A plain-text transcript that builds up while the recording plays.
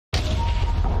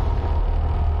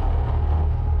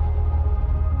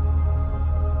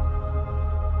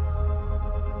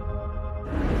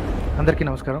అందరికీ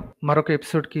నమస్కారం. మరొక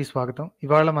ఎపిసోడ్‌కి స్వాగతం.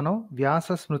 ఇవాళ మనం వ్యాస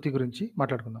స్మృతి గురించి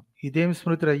మాట్లాడుకుందాం. ఇదేం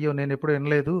స్మృతి అయ్యో! నేనెప్పుడు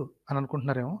వినలేదు అని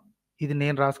అనుకుంటున్నారేమో. ఇది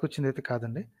నేను రాసుకొచ్చిందైతే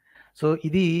కాదండి. సో,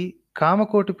 ఇది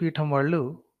కామకోటి పీఠం వాళ్ళు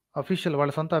వాళ్ళ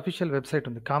సొంత అఫీషియల్ వెబ్‌సైట్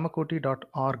ఉంది.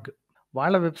 కామకోటి.org.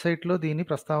 వాళ్ళ వెబ్‌సైట్‌లో దీని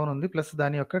ప్రస్తావన ఉంది. ప్లస్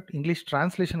దాని యొక్క ఇంగ్లీష్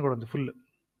ట్రాన్స్‌లేషన్ కూడా ఉంది.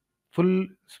 ఫుల్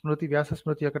స్మృతి, వ్యాస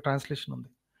స్మృతి యొక్క ట్రాన్స్‌లేషన్ ఉంది.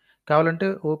 కావాలంటే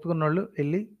ఓపిక ఉన్నోళ్ళు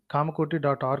ఎళ్లి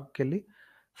కామకోటి.org‌కెళ్ళి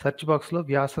సెర్చ్ బాక్స్‌లో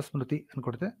వ్యాస స్మృతి అని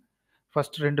కొడితే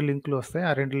ఫస్ట్ 2 లింకులు వస్తాయి.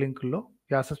 ఆ 2 లింకుల్లో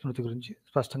వ్యాస స్మృతి గురించి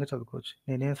స్పష్టంగా చదువుకోవచ్చు.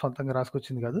 నేనేం సొంతంగా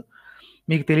రాసుకొచ్చింది కాదు.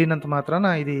 మీకు తెలియనంత మాత్రాన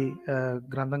ఇది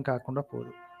గ్రంథం కాకుండా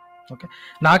పోదు. ఓకే.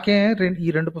 నాకే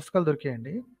ఈ 2 పుస్తకాలు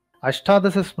దొరికాయండి.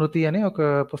 అష్టాదశ స్మృతి అని ఒక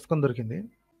పుస్తకం దొరికింది.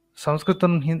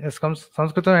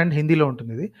 సంస్కృతం అండ్ హిందీలో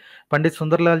ఉంటుంది ఇది. పండిత్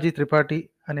సుందర్లాల్జీ త్రిపాఠి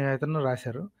అనే అతను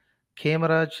రాశారు.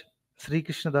 ఖేమరాజ్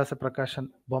శ్రీకృష్ణదాస ప్రకాశన్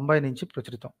బొంబాయి నుంచి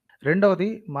ప్రచురితం. రెండవది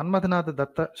మన్మథనాథ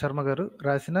దత్త శర్మ గారు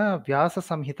రాసిన వ్యాస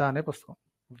సంహిత అనే పుస్తకం.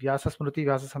 వ్యాస స్మృతి,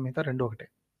 వ్యాస సంహిత 2 ఒకటే.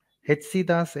 హెచ్సి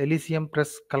దాస్ ఎలీసియం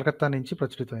ప్రెస్ కలకత్తా నుంచి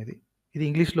ప్రచురితం ఇది. ఇది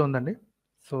ఇంగ్లీష్‌లో ఉందండి.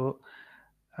 సో,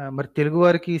 మరి తెలుగు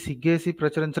వారికి సిగ్గేసి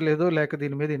ప్రచురించలేదో, లేక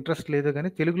దీని మీద ఇంట్రెస్ట్ లేదో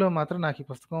గానీ, తెలుగులో మాత్రం నాకు ఈ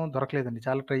పుస్తకం దొరకలేదండి.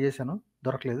 చాలా ట్రై చేశాను.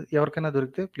 దొరకలేదు. ఎవరికైనా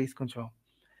దొరికితే ప్లీజ్ కొంచెం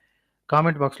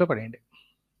కామెంట్ బాక్స్‌లో పడేయండి.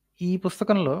 ఈ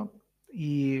పుస్తకంలో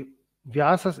ఈ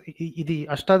వ్యాస ఇది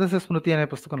అష్టాదశ స్మృతి అనే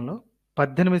పుస్తకంలో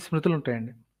 18 స్మృతులు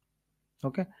ఉంటాయండి.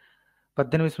 ఓకే.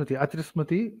 18 స్మృతి. అత్రి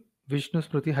స్మృతి, విష్ణు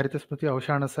స్మృతి, హరిత స్మృతి,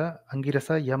 ఔషాణస, అంగిరస,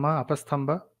 యమ, అపస్తంభ,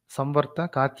 సంవర్త,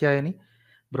 కాత్యాయని,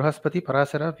 బృహస్పతి,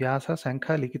 పరాశర, వ్యాస, శంఖ,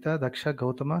 లిఖిత, దక్ష,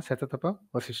 గౌతమ, శతతప,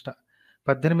 వశిష్ఠ.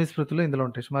 18 స్మృతులు ఇందులో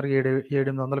ఉంటాయి. సుమారు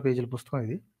 700 పేజీల పుస్తకం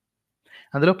ఇది.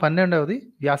 అందులో 12వది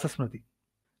వ్యాస స్మృతి.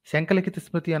 శంఖలిఖిత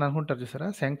స్మృతి అని అనుకుంటారు చూసారా?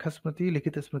 శంఖ స్మృతి,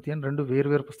 లిఖిత స్మృతి అని 2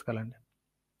 వేరు పుస్తకాలండి.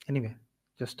 Anyway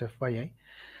just ఎఫ్‌వైఐ.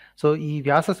 సో, ఈ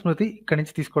వ్యాస స్మృతి ఇక్కడి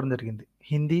నుంచి తీసుకోవడం జరిగింది.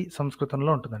 హిందీ,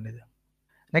 సంస్కృతంలో ఉంటుందండి ఇది.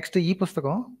 నెక్స్ట్ ఈ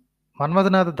పుస్తకం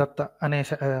మన్మథనాథ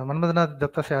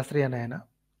దత్త శాస్త్రి అనే ఆయన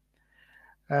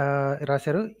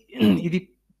రాశారు. ఇది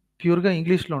ప్యూర్‌గా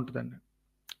ఇంగ్లీష్‌లో ఉంటుందండి.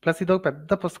 ప్లస్ ఇదొక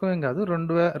పెద్ద పుస్తకం ఏం కాదు.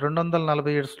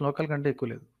 247 శ్లోకాల కంటే ఎక్కువ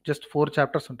లేదు. జస్ట్ 4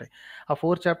 చాప్టర్స్ ఉంటాయి. ఆ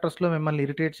 4 చాప్టర్స్‌లో మిమ్మల్ని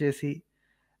ఇరిటేట్ చేసి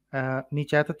మీ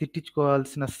చేత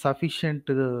తిట్టించుకోవాల్సిన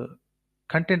సఫిషియంట్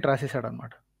కంటెంట్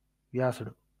రాసేసాడనమాట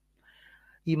వ్యాసుడు.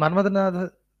 ఈ మన్మథనాథ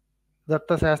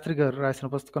దత్త శాస్త్రి గారు రాసిన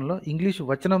పుస్తకంలో ఇంగ్లీష్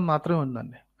వచనం మాత్రమే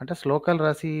ఉందండి. అంటే శ్లోకాలు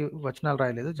రాసి వచనాలు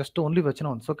రాయలేదు. జస్ట్ ఓన్లీ వచనం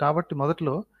ఉంది. సో, కాబట్టి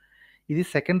మొదట్లో ఇది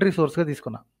సెకండరీ సోర్స్‌గా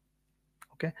తీసుకున్నా.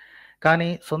 ఓకే. కానీ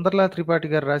సుందర్లాల్ త్రిపాఠి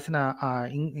గారు రాసిన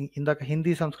ఇందాక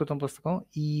హిందీ, సంస్కృతం పుస్తకం,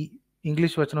 ఈ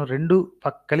ఇంగ్లీష్ వచనం 2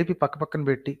 కలిపి పక్కన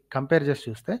పెట్టి కంపేర్ చేసి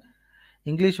చూస్తే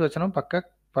ఇంగ్లీష్ వచనం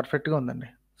పర్ఫెక్ట్‌గా ఉందండి.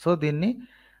 సో, దీన్ని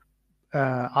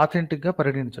ఆథెంటిక్‌గా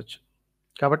పరిగణించొచ్చు.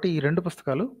 కాబట్టి ఈ 2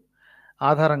 పుస్తకాలు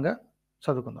ఆధారంగా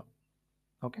చదువుకుందాం.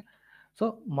 ఓకే. సో,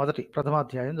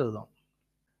 ప్రథమాధ్యాయం చదువుదాం.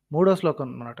 3వ శ్లోకం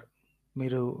అన్నమాట.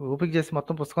 మీరు ఓపిక చేసి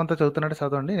మొత్తం పుస్తకం అంతా చదువుతున్నట్టు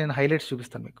చదవండి. నేను హైలైట్స్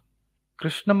చూపిస్తాను మీకు.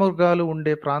 కృష్ణమృగాలు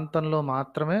ఉండే ప్రాంతంలో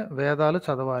మాత్రమే వేదాలు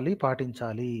చదవాలి,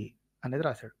 పాటించాలి అనేది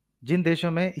రాశాడు. जिन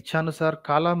देशों में इच्छानुसार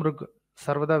काला मृग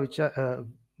सर्वदा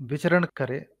विचरण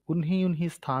करे उन्हीं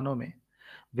స్థానో में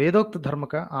వేదోక్త ధర్మ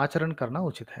కా ఆచరణ కర్ణ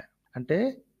ఉచిత హై. అంటే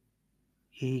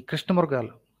ఈ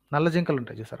కృష్ణమృగాలు, నల్ల జింకలు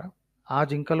ఉంటాయి చూసారా? ఆ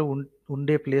జింకలు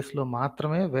ఉండే ప్లేస్‌లో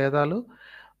మాత్రమే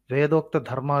వేదోక్త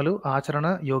ధర్మాలు ఆచరణ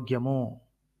యోగ్యము.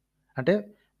 అంటే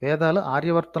వేదాలు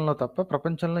ఆర్యవర్తంలో తప్ప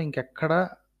ప్రపంచంలో ఇంకెక్కడా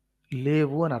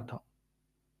లేవు అని అర్థం.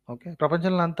 ఓకే.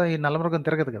 ప్రపంచంలో అంతా ఈ నల్లమృగం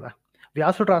తిరగదు కదా!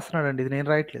 వ్యాసుడు రాస్తున్నాడండి. ఇది నేను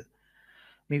రాయట్లేదు.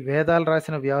 మీ వేదాలు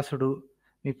రాసిన వ్యాసుడు,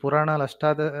 మీ పురాణాలు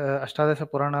అష్టాదశ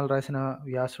పురాణాలు రాసిన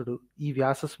వ్యాసుడు, ఈ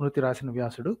వ్యాస స్మృతి రాసిన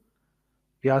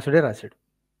వ్యాసుడే రాశాడు.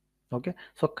 ఓకే.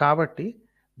 సో, కాబట్టి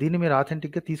దీన్ని మీరు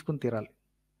ఆథెంటిక్‌గా తీసుకొని తీరాలి.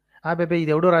 అబ్బబ్బే!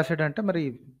 ఇది ఎవడో రాశాడంటే మరి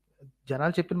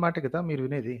జనాలు చెప్పిన మాటే కదా మీరు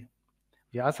వినేది.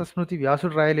 వ్యాస స్మృతి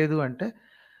వ్యాసుడు రాయలేదు అంటే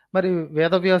మరి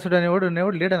వేదవ్యాసుడు అనేవాడు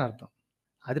లేడని అర్థం.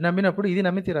 అది నమ్మినప్పుడు ఇది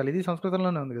నమ్మి తీరాలి. ఇది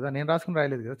సంస్కృతంలోనే ఉంది కదా! నేను రాసుకొని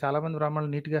రాయలేదు కదా! చాలామంది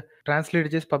బ్రాహ్మణులు నీట్‌గా ట్రాన్స్‌లేట్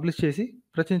చేసి పబ్లిష్ చేసి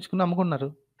ప్రచురించుకుని అమ్ముకున్నారు.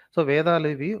 సో, వేదాలు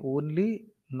ఇవి ఓన్లీ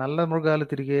నల్ల మృగాలు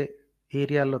తిరిగే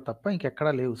ఏరియాల్లో తప్ప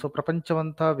ఇంకెక్కడా లేవు. సో,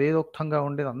 ప్రపంచమంతా వేదోక్తంగా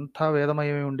ఉండేది, అంతా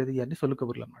వేదమయమే ఉండేది. ఇయన్నీ సొల్లు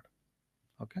కబుర్లన్నమాట.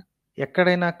 ఓకే.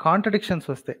 ఎక్కడైనా కాంట్రడిక్షన్స్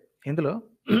వస్తే ఇందులో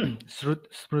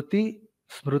స్మృతి,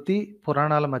 స్మృతి,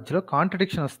 పురాణాల మధ్యలో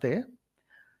కాంట్రడిక్షన్ వస్తే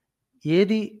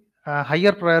ఏది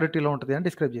హయ్యర్ ప్రయారిటీలో ఉంటది అని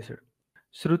డిస్క్రైబ్ చేశాడు.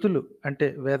 శృతులు అంటే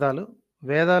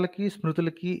వేదాలకి,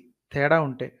 స్మృతులకి తేడా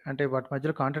ఉంటే, అంటే వాటి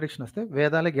మధ్యలో కాంట్రడిక్షన్ వస్తే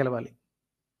వేదాలే గెలవాలి.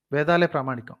 వేదాలే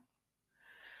ప్రామాణికం.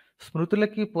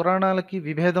 స్మృతులకి, పురాణాలకి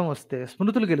విభేదం వస్తే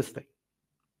స్మృతులు గెలుస్తాయి.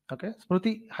 ఓకే.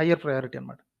 స్మృతి హయ్యర్ ప్రయారిటీ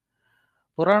అన్నమాట.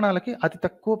 పురాణాలకి అతి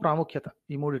తక్కువ ప్రాముఖ్యత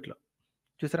ఈ మూడిట్లో.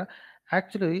 చూసారా?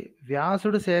 యాక్చువల్లీ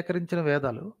వ్యాసుడు సేకరించిన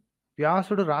వేదాలు,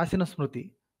 వ్యాసుడు రాసిన స్మృతి,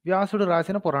 వ్యాసుడు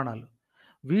రాసిన పురాణాలు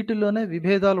వీటిలోనే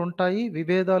విభేదాలు ఉంటాయి.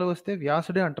 విభేదాలు వస్తే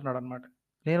వ్యాసుడే అంటున్నాడనమాట.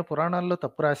 నేను పురాణాల్లో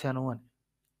తప్పు రాశాను అని.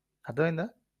 అర్థమైందా?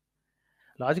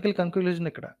 లాజికల్ కంక్లూజన్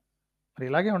ఇక్కడ. మరి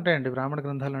ఇలాగే ఉంటాయండి బ్రాహ్మణ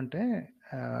గ్రంథాలంటే.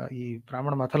 ఈ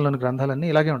బ్రాహ్మణ మతంలోని గ్రంథాలన్నీ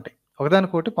ఇలాగే ఉంటాయి.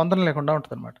 ఒకదానికొకటి పొంతన లేకుండా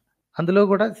ఉంటదనమాట. అందులో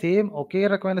కూడా సేమ్ ఒకే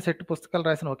రకమైన సెట్ పుస్తకాలు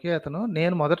రాసిన ఒకే అతను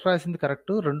నేను మొదట రాసింది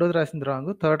కరెక్టు, రెండోది రాసింది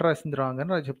రాంగు, థర్డ్ రాసింది రాంగ్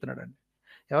అని చెప్తున్నాడండి.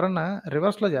 ఎవరన్నా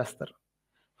రివర్స్‌లో చేస్తారు.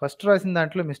 ఫస్ట్ రాసిన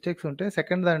దాంట్లో మిస్టేక్స్ ఉంటే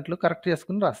సెకండ్ దాంట్లో కరెక్ట్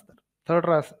చేసుకొని రాస్తారు.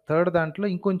 థర్డ్ దాంట్లో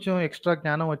ఇంకొంచెం ఎక్స్ట్రా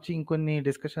జ్ఞానం వచ్చి ఇంకొన్ని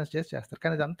డిస్కషన్స్ చేస్తారు.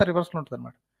 కానీ ఇదంతా రివర్స్‌లో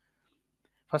ఉంటదనమాట.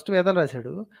 ఫస్ట్ వేదాలు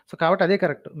రాశాడు. సో, కాబట్టి అదే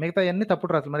కరెక్ట్. మిగతాయన్నీ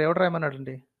తప్పుడు రాతలు. మరి ఎవడు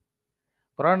రాయమన్నాడండి?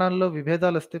 పురాణాల్లో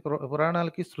విభేదాలొస్తే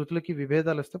పురాణాలకి, శృతులకి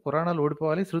విభేదాలొస్తే పురాణాలు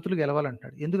ఓడిపోవాలి, శృతులు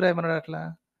గెలవాలంటున్నాడు. ఎందుకు రాయమన్నాడు అట్లా?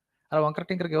 అలా వంకర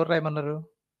టింకరకి ఎవరు రాయమన్నారు?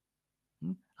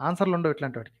 ఆన్సర్‌లుండవు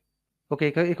ఇట్లాంటి వాటికి. ఓకే.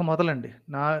 ఇక మొదలండి.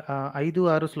 5,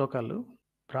 6 శ్లోకాలు.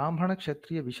 బ్రాహ్మణ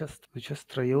క్షత్రియ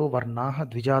విశస్త్రయో వర్ణాః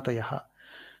ద్విజాతయః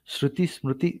శృతి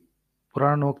స్మృతి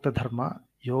పురాణోక్త ధర్మ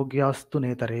యోగ్యాస్తు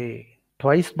నేతరే.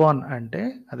 ట్వైస్ బార్న్ అంటే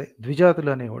అదే ద్విజాతులు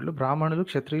అనేవాళ్ళు బ్రాహ్మణులు,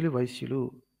 క్షత్రియులు, వైశ్యులు.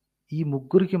 ఈ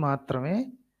ముగ్గురికి మాత్రమే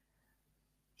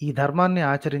ఈ ధర్మాన్ని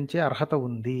ఆచరించే అర్హత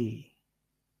ఉంది.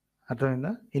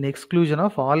 అర్థమైందా? In exclusion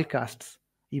of all costs.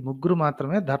 ఈ ముగ్గురు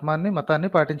మాత్రమే ధర్మాన్ని, మతాన్ని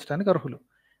పాటించడానికి అర్హులు.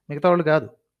 మిగతా వాళ్ళు కాదు.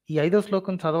 ఈ 5వ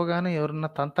శ్లోకం చదవగానే ఎవరన్నా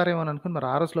తంతారేమో అని అనుకుని మరి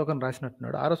 6వ శ్లోకం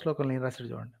రాసినట్టున్నాడు. 6వ శ్లోకంలో ఏం రాశాడు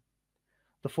చూడండి.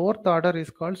 The fourth order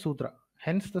is called శూద్ర.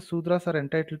 Hence the Shudras are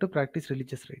entitled to practice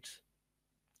religious rights.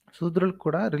 శూద్రులకు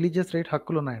కూడా రిలీజియస్ రైట్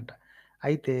హక్కులు ఉన్నాయంట.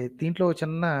 అయితే దీంట్లో ఒక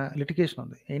చిన్న లిటిగేషన్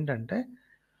ఉంది. ఏంటంటే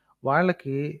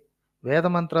వాళ్ళకి వేద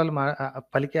మంత్రాలు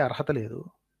పలికే అర్హత లేదు.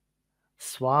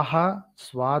 స్వాహ,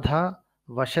 స్వాధ,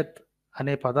 వశత్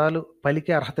అనే పదాలు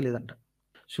పలికే అర్హత లేదంట.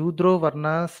 శూద్రో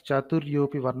వర్ణాస్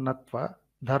చాతుర్యోపి వర్ణత్వ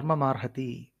ధర్మమార్హతి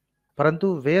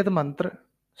परंतु वेद मंत्र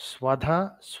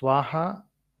स्वधा स्वाहा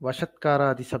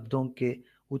वशत्कारादि शब्दों के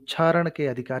उच्चारण के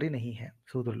अधिकारी नहीं है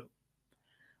శూద్రులు.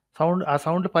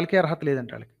 సౌండ్ పలికే అర్హత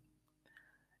లేదంట వాళ్ళకి.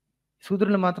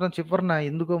 శూద్రులు మాత్రం చివరిన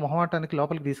ఎందుకో మొహమాటానికి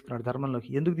లోపలికి తీసుకున్నాడు ధర్మంలోకి.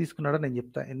 ఎందుకు తీసుకున్నాడో నేను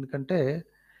చెప్తా. ఎందుకంటే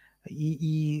ఈ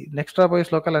ఈ నెక్స్ట్ రాబోయే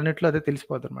శ్లోకాలు అన్నింటిలో అదే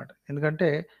తెలిసిపోద్ది అనమాట. ఎందుకంటే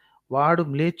వాడు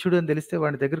మ్లేచ్చుడు అని తెలిస్తే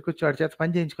వాడి దగ్గరికి వచ్చి వాడి చేత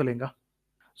పని చేయించుకోలేంగా.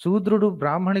 శూద్రుడు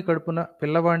బ్రాహ్మణి కడుపున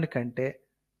పిల్లవాడిని కంటే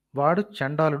వాడు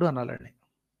చండాలుడు అనాలండి.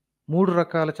 3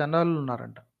 రకాల చండాలులు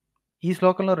ఉన్నారంట. ఈ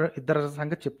శ్లోకంలో ఇద్దరు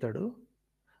సంగతి చెప్తాడు.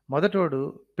 మొదటివాడు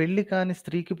పెళ్లి కాని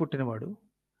స్త్రీకి పుట్టినవాడు.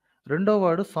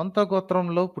 రెండోవాడు సొంత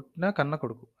గోత్రంలో పుట్టిన కన్న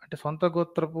కొడుకు. అంటే సొంత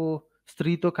గోత్రపు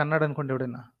స్త్రీతో కన్నాడు అనుకోండి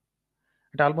ఎవడైనా.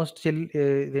 అంటే ఆల్మోస్ట్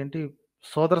ఇదేంటి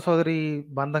సోదర సోదరి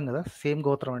బంధం కదా, సేమ్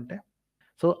గోత్రం అంటే.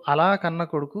 సో అలా కన్న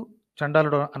కొడుకు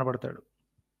చండాలుడు అనబడతాడు.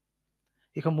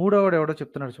 ఇక మూడోవాడు ఎవడో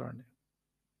చెప్తున్నాడు చూడండి.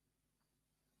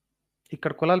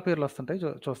 ఇక్కడ కులాల పేర్లు వస్తుంటాయి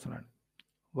చూస్తున్నాడు.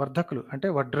 వర్ధకులు అంటే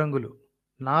వడ్రంగులు,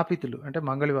 నాపితులు అంటే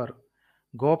మంగళవారు,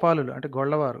 గోపాలులు అంటే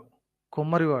గొళ్ళవారు,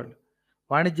 కుమ్మరివాళ్ళు,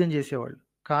 వాణిజ్యం చేసేవాళ్ళు,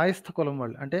 కాయస్థ కులం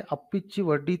వాళ్ళు అంటే అప్పిచ్చి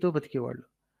వడ్డీతో బతికేవాళ్ళు,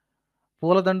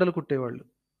 పూలదండలు కుట్టేవాళ్ళు,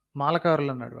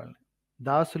 మాలకారులు అన్నాడు వాళ్ళని,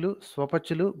 దాసులు,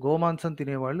 స్వపచ్చులు, గోమాంసం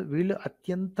తినేవాళ్ళు. వీళ్ళు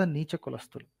అత్యంత నీచ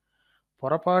కులస్తులు.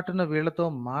 పొరపాటున వీళ్ళతో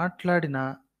మాట్లాడినా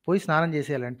పోయి స్నానం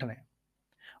చేసేయాలి వెంటనే.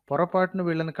 పొరపాటున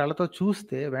వీళ్ళని కళ్ళతో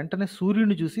చూస్తే వెంటనే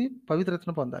సూర్యుడిని చూసి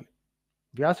పవిత్రతను పొందాలి.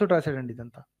 వ్యాసుడు రాశాడండి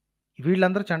ఇదంతా.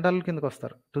 వీళ్ళందరూ చండాలుల కిందకు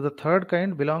వస్తారు. To the third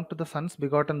kind belong to the Sons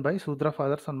begotten by శూద్ర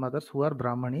fathers and mothers who are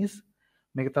బ్రాహ్మణీస్.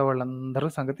 మిగతా వాళ్ళందరూ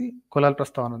సంగతి కులాల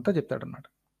ప్రస్తావన అంతా చెప్తాడన్నమాట.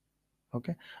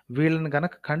 ఓకే. వీళ్ళని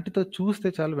గనక కంటితో చూస్తే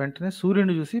చాలు వెంటనే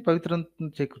సూర్యుని చూసి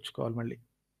పవిత్రతను చేకూర్చుకోవాలి మళ్ళీ.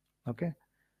 ఓకే.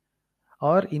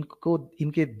 और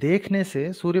इनके देखने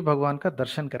से सूर्य भगवान का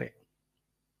दर्शन करे.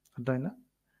 అర్థమైందా?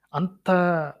 అంత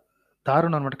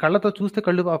దారుణం అనమాట. కళ్ళతో చూస్తే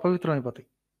కళ్ళు అపవిత్రం అయిపోతాయి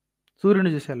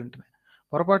సూర్యుని చూసేయాలంటేనే.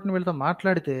 పొరపాటున వీళ్ళతో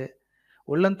మాట్లాడితే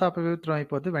ఒళ్ళంతా అపవిత్రం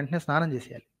అయిపోతే వెంటనే స్నానం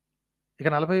చేసేయాలి. ఇక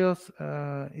 40వ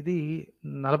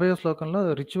శ్లోకంలో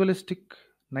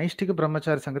నైష్టిక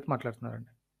బ్రహ్మచారి సంగతి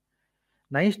మాట్లాడుతున్నారండి.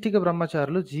 నైష్టిక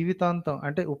బ్రహ్మచారులు జీవితాంతం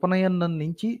అంటే ఉపనయనం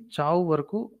నుంచి చావు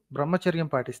వరకు బ్రహ్మచర్యం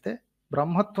పాటిస్తే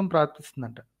బ్రహ్మత్వం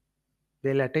ప్రాప్తిస్తుందంట.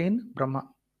 దే అటైన్ బ్రహ్మ.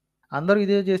 అందరూ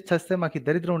ఇదే చేసి చేస్తే మాకు ఈ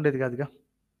దరిద్రం ఉండేది కాదుగా.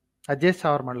 అది చేసి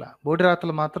చావరు మళ్ళా. బోడి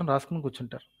రాతలు మాత్రం రాసుకుని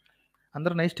కూర్చుంటారు.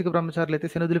 అందరూ నైష్టిక బ్రహ్మచారులు అయితే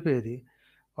శనొదిలిపోయేది.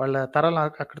 వాళ్ళ తరాలు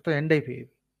అక్కడితో ఎండ్ అయిపోయేవి.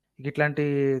 ఇట్లాంటి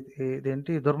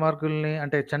ఇదేంటి దుర్మార్గుల్ని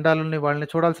అంటే చండాలుల్ని వాళ్ళని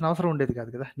చూడాల్సిన అవసరం ఉండేది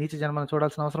కాదు కదా. నీచ జన్మను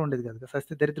చూడాల్సిన అవసరం ఉండేది కాదు కదా.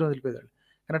 సస్తే దరిద్రం వదిలిపోయేవాళ్ళు.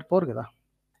 కానీ అటు పోరు కదా.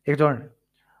 ఇక చూడండి,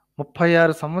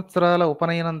 36 సంవత్సరాల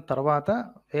ఉపనయనం తర్వాత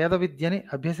వేద విద్యని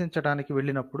అభ్యసించడానికి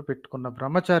వెళ్ళినప్పుడు పెట్టుకున్న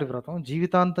బ్రహ్మచారి వ్రతం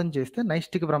జీవితాంతం చేస్తే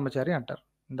నైష్టిక బ్రహ్మచారి అంటారు.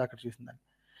 ఇందాక చూసిందని.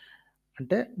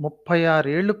 అంటే 36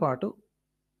 ఏళ్ల పాటు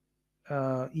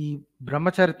ఈ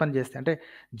బ్రహ్మచారి పని చేస్తే అంటే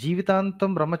జీవితాంతం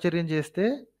బ్రహ్మచర్యం చేస్తే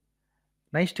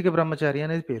నైష్టిక బ్రహ్మచారి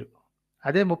అనేది పేరు.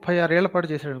 అదే 36 ఏళ్ల పాటు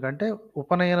చేసాడు. అంటే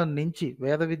ఉపనయనం నుంచి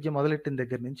వేద విద్య మొదలెట్టిన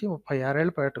దగ్గర నుంచి 36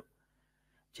 ఏళ్ల పాటు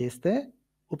చేస్తే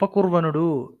ఉపకుర్వనుడు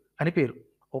అని పేరు.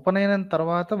 ఉపనయనం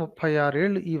తర్వాత 36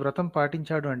 ఏళ్ళు ఈ వ్రతం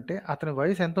పాటించాడు అంటే అతని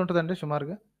వయసు ఎంత ఉంటుందంటే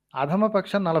సుమారుగా అధమ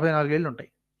పక్షం 44 ఏళ్ళు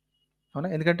ఉంటాయి. అవునా?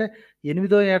 ఎందుకంటే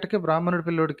 8వ ఏటకి బ్రాహ్మణుడి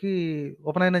పిల్లోడికి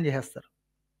ఉపనయనం చేసేస్తారు.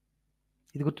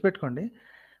 ఇది గుర్తుపెట్టుకోండి.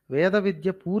 వేద విద్య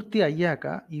పూర్తి అయ్యాక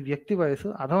ఈ వ్యక్తి వయసు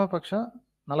అధమ పక్షం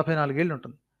 44 ఏళ్ళు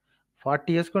ఉంటుంది.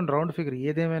 40 వేసుకోండి రౌండ్ ఫిగర్,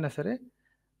 ఏదేమైనా సరే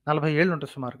 40 ఏళ్ళు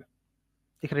ఉంటుంది సుమారుగా.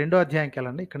 ఇక రెండో అధ్యాయంకి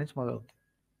వెళ్ళండి, ఇక్కడి నుంచి మొదలవుతుంది.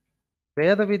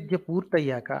 వేద విద్య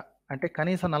పూర్తయ్యాక అంటే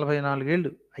కనీసం 44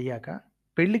 ఏళ్ళు అయ్యాక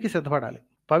పెళ్లికి సిద్ధపడాలి.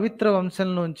 పవిత్ర వంశం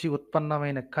నుంచి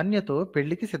ఉత్పన్నమైన కన్యతో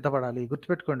పెళ్లికి సిద్ధపడాలి.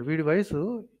 గుర్తుపెట్టుకోండి, వీడి వయసు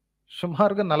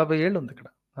సుమారుగా 40 ఏళ్ళు ఉంది. ఇక్కడ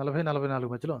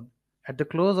 40-44 మధ్యలో ఉంది. At the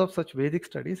close of such Vedic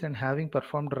studies and having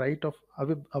performed rite of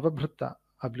avabhrutta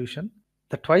ablution,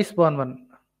 the twice born one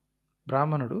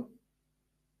బ్రాహ్మణుడు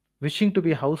wishing to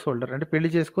be house holder అంటే పెళ్లి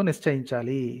చేసుకొని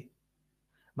నిశ్చయించాలి.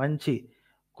 మంచి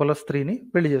కుల స్త్రీని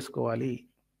పెళ్లి చేసుకోవాలి.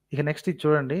 ఇక నెక్స్ట్ ఇది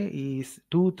చూడండి, ఈ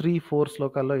 2, 3, 4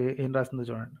 శ్లోకాల్లో ఏం రాసిందో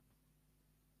చూడండి.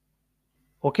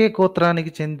 ఒకే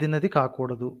గోత్రానికి చెందినది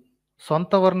కాకూడదు,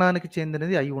 సొంత వర్ణానికి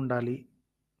చెందినది అయి ఉండాలి.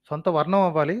 సొంత వర్ణం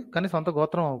అవ్వాలి కానీ సొంత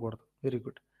గోత్రం అవ్వకూడదు. Very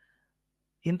good.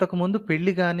 ఇంతకుముందు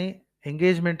పెళ్లి కానీ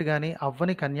ఎంగేజ్మెంట్ కానీ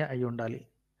అవ్వని కన్య అయి ఉండాలి.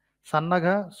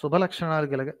 సన్నగా శుభలక్షణాలు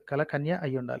గల కన్య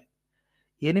అయి ఉండాలి.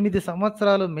 8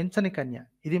 సంవత్సరాలు మించని కన్య,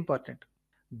 ఇది ఇంపార్టెంట్.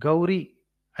 గౌరీ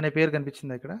అనే పేరు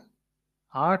కనిపించింది ఇక్కడ.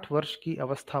 8 వర్ష్కి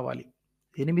అవస్థావాలి,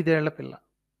 8 ఏళ్ల పిల్ల.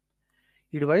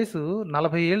 వీడి వయసు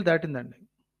 40 ఏళ్ళు దాటిందండి.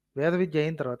 వేద విద్య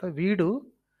అయిన తర్వాత వీడు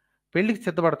పెళ్లికి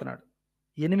సిద్ధపడుతున్నాడు.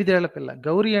 8 ఏళ్ల పిల్ల.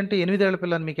 గౌరీ అంటే 8 ఏళ్ల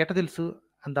పిల్ల అని మీకు ఎట్ట తెలుసు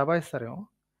అని దబాయిస్తారేమో.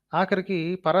 ఆఖరికి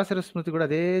పరాశర స్మృతి కూడా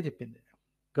అదే చెప్పింది.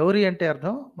 గౌరీ అంటే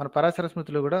అర్థం మన పరాశర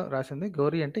స్మృతిలో కూడా రాసింది,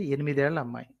 గౌరీ అంటే 8 ఏళ్ల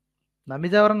అమ్మాయి.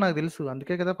 నమ్మిజావరం నాకు తెలుసు,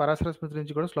 అందుకే కదా పరాశర స్మృతి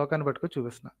నుంచి కూడా శ్లోకాన్ని పట్టుకొని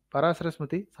చూపిస్తున్నా. పరాశర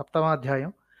స్మృతి 7వ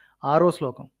అధ్యాయం 6వ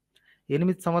శ్లోకం.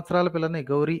 8 సంవత్సరాల పిల్లని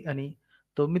గౌరీ అని,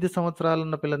 9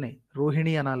 సంవత్సరాలున్న పిల్లని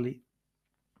రోహిణి అనాలి,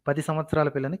 10 సంవత్సరాల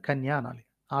పిల్లని కన్య అనాలి.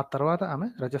 ఆ తర్వాత ఆమె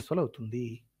రజస్వలు అవుతుంది.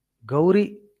 గౌరీ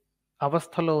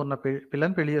అవస్థలో ఉన్న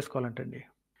పిల్లని పెళ్లి చేసుకోవాలంటండి.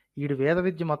 వీడి వేద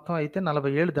విద్య మొత్తం అయితే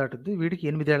 40 ఏళ్ళు దాటుద్ది, వీడికి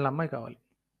 8 ఏళ్ల అమ్మాయి కావాలి.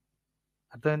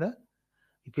 అర్థమైందా?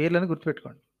 ఈ పేర్లని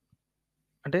గుర్తుపెట్టుకోండి.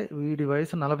 అంటే వీడి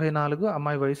వయసు 44,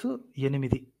 అమ్మాయి వయసు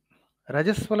 8.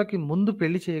 రజస్వలకి ముందు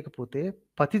పెళ్లి చేయకపోతే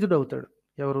పతితుడు అవుతాడు.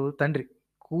 ఎవరు? తండ్రి.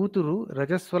 కూతురు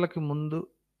రజస్వలకి ముందు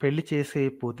పెళ్లి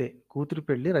చేసేయకపోతే, కూతురు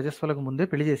పెళ్లి రజస్వలకు ముందే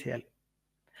పెళ్లి చేసేయాలి.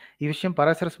 ఈ విషయం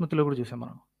పరాశర స్మృతిలో కూడా చూసాం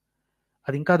మనం.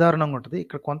 అది ఇంకా దారుణంగా ఉంటుంది.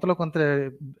 ఇక్కడ కొంతలో కొంత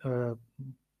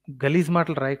గలీజ్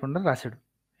మాటలు రాయకుండా రాశాడు.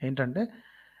 ఏంటంటే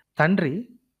తండ్రి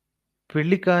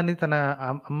పెళ్లి కాని తన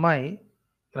అమ్మాయి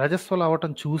రజస్వలు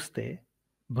అవటం చూస్తే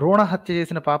భ్రూణ హత్య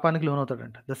చేసిన పాపానికి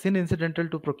లోనవుతాడంట. The sin incidental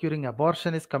to procuring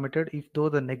abortion is committed if though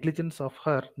the negligence of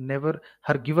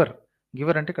her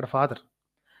giver అంటే ఇక్కడ father,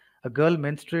 a girl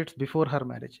మెన్స్ట్రేట్స్ before her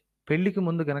marriage. పెళ్లికి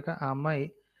ముందు గనక ఆ అమ్మాయి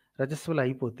రజస్వలు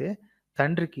అయిపోతే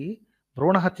తండ్రికి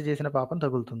భ్రూణ హత్య చేసిన పాపం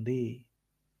తగులుతుంది.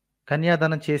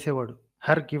 కన్యాదానం చేసేవాడు,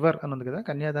 హర్ గివర్ అని ఉంది కదా,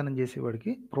 కన్యాదానం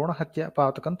చేసేవాడికి భ్రూణ హత్య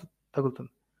పాతకం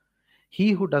తగులుతుంది. He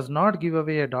who does not give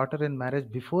away a daughter in marriage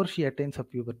before she attains a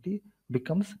puberty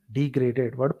becomes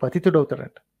degraded. వాడు పతితుడు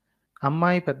అవుతాడంట.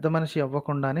 అమ్మాయి పెద్ద మనిషి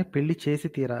అవ్వకుండానే పెళ్లి చేసి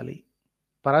తీరాలి.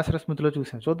 పరాశర స్మృతిలో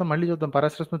చూసాం. మళ్ళీ చూద్దాం.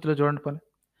 పరాశర స్మృతిలో చూడండి పోనీ.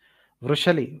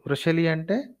 వృషలి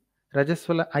అంటే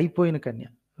రజస్వల అయిపోయిన కన్య.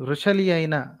 వృషలి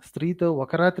అయిన స్త్రీతో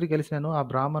ఒక రాత్రి కలిసినను ఆ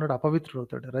బ్రాహ్మణుడు అపవిత్రుడు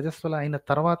అవుతాడు. రజస్వల అయిన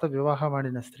తర్వాత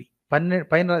వివాహమాడిన స్త్రీ.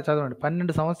 పైన చదవండి.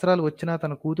 12 సంవత్సరాలు వచ్చినా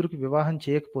తన కూతురికి వివాహం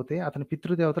చేయకపోతే అతని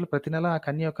పితృదేవతలు ప్రతి నెల ఆ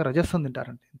కన్య యొక్క రజస్సును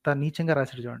తింటారంటే. ఇంత నీచంగా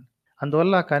రాశాడు చూడండి.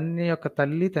 అందువల్ల ఆ కన్య యొక్క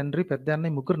తల్లి, తండ్రి, పెద్ద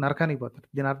అన్నయ్య ముగ్గురు నరకానికి పోతారు.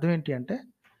 దీని అర్థం ఏంటి అంటే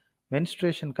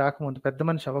మెన్స్ట్రేషన్ కాకముందు, పెద్ద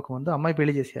మనిషి అవ్వకముందు అమ్మాయి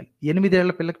పెళ్లి చేసేయాలి. 8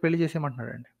 ఏళ్ల పిల్లకి పెళ్లి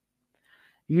చేసేయమంటున్నాడు అండి.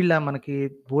 వీళ్ళ మనకి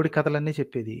బోడి కథలన్నీ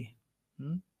చెప్పేది.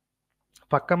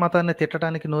 పక్క మతాన్ని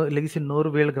తిట్టడానికి లెగిసి నోరు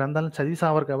వీళ్ళ గ్రంథాలను చదివి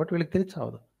సావరు కాబట్టి వీళ్ళకి తెలిసి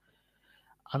సావదు.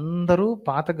 అందరూ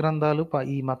పాత గ్రంథాలు,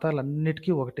 ఈ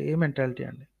మతాలన్నిటికీ ఒకటే మెంటాలిటీ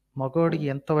అండి. మగవాడికి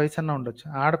ఎంత వయసు అన్నా ఉండొచ్చు,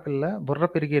 ఆడపిల్ల బుర్ర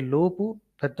పెరిగే లోపు,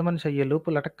 పెద్ద మనిషి అయ్యే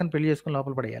లోపు లటక్కని పెళ్లి చేసుకుని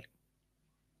లోపల పడేయాలి.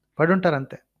 పడి ఉంటారు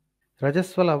అంతే.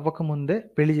 రజస్వలు అవ్వకముందే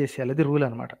పెళ్లి చేసేయాలి, అది రూల్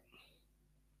అనమాట.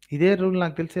 ఇదే రూల్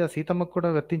నాకు తెలిసి ఆ సీతమ్మకు కూడా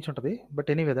వర్తించుంటుంది.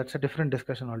 But anyway that's a different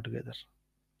discussion all together.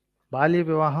 బాల్య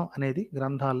వివాహం అనేది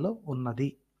గ్రంథాల్లో ఉన్నది.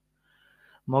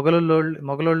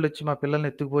 మొగలోళ్ళు వచ్చి మా పిల్లల్ని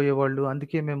ఎత్తుకుపోయేవాళ్ళు,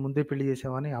 అందుకే మేము ముందే పెళ్లి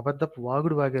చేసామని అబద్ధపు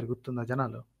వాగుడు వాగారు. గుర్తుందా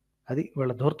జనాలు? అది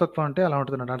వాళ్ళ ధూర్తత్వం అంటే అలా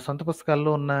ఉంటుంది. అంటే సొంత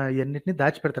పుస్తకాల్లో ఉన్న ఇవన్నింటినీ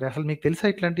దాచిపెడతారు. అసలు మీకు తెలుసా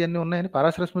ఇట్లాంటివన్నీ ఉన్నాయని?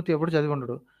 పరాశర స్మృతి ఎప్పుడు చదివి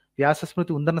ఉండడు, వ్యాస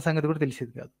స్మృతి ఉందన్న సంగతి కూడా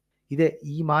తెలిసేది కాదు. ఇదే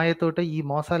ఈ మాయతోటే ఈ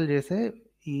మోసాలు చేసే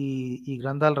ఈ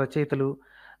గ్రంథాల రచయితలు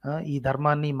ఈ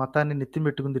ధర్మాన్ని, మతాన్ని నెత్తిన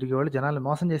పెట్టుకుని తిరిగేవాళ్ళు జనాల్ని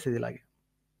మోసం చేసేది ఇలాగే.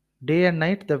 Day and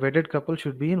night the wedded couple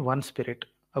should be in one spirit.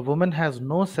 A women has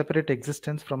no separate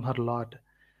existence from her lord.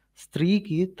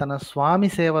 స్త్రీకి తన స్వామి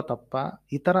సేవ తప్ప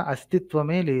ఇతర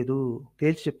అస్తిత్వమే లేదు.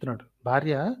 తేల్చి చెప్తున్నాడు.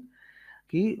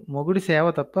 భార్యకి మొగుడి సేవ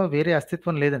తప్ప వేరే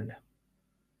అస్తిత్వం లేదండి.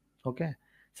 ఓకే,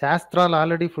 శాస్త్రాలు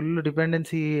ఆల్రెడీ ఫుల్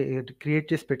డిపెండెన్సీ క్రియేట్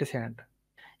చేసి పెట్టేసాయంట.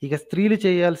 ఇక స్త్రీలు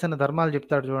చేయాల్సిన ధర్మాలు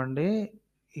చెప్తాడు చూడండి,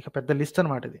 ఇక పెద్ద లిస్ట్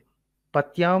అనమాట ఇది.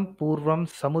 పత్యాం పూర్వం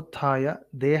సముత్థాయ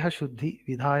దేహశుద్ధి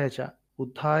విధాయ చ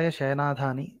ఉత్థాయ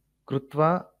శయనాధాని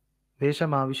కృత్వా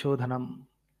వేషమావిశోధనం.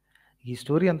 ఈ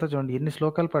స్టోరీ అంతా చూడండి, ఎన్ని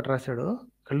శ్లోకాలు పాటు రాశాడో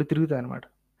కళ్ళు తిరుగుతాయి అనమాట.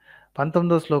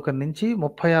 19వ శ్లోకం నుంచి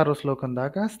 36వ శ్లోకం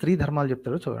దాకా స్త్రీ ధర్మాలు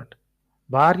చెప్తాడో చూడండి.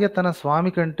 భార్య తన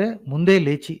స్వామి కంటే ముందే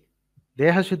లేచి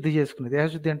దేహశుద్ధి చేసుకుని,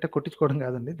 దేహశుద్ధి అంటే కొట్టించుకోవడం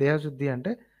కాదండి, దేహశుద్ధి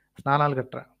అంటే స్నానాలు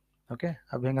గట్రా, ఓకే,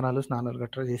 అభ్యంగనాలు స్నానాలు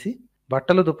గట్రా చేసి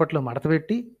బట్టలు దుప్పట్లు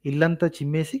మడతపెట్టి ఇల్లంతా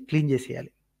చిమ్మేసి క్లీన్ చేసేయాలి.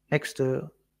 నెక్స్ట్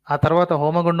ఆ తర్వాత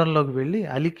హోమగుండంలోకి వెళ్ళి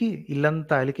అలికి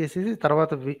ఇల్లంతా అలికేసేసి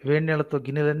తర్వాత వేడి నీళ్ళతో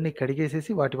గిన్నెలన్నీ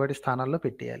కడిగేసేసి వాటి స్థానాల్లో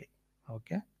పెట్టేయాలి.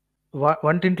 ఓకే,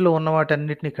 వంటింట్లో ఉన్న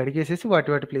వాటన్నిటిని కడిగేసేసి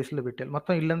వాటి ప్లేస్లో పెట్టాలి.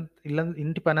 మొత్తం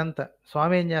ఇంటి పని అంతా.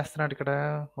 స్వామి ఏం చేస్తున్నాడు ఇక్కడ,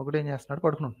 మొగుడు ఏం చేస్తున్నాడు,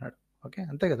 పడుకుని ఉంటున్నాడు. ఓకే,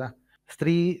 అంతే కదా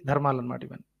స్త్రీ ధర్మాలు అనమాట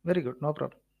ఇవన్నీ. Very good, no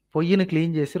problem. పొయ్యిని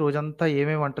clean చేసి రోజంతా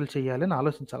ఏమేమి వంటలు చేయాలి అని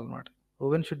ఆలోచించాలన్నమాట.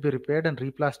 Oven should be repaired and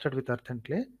రీప్లాస్టర్డ్ with earth and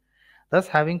clay. Thus,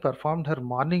 having performed her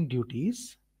morning duties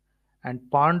and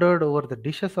pondered over the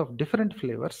dishes of different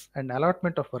flavors and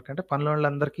allotment of work, అంటే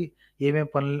పనులందరికీ ఏమేమి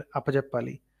పనులు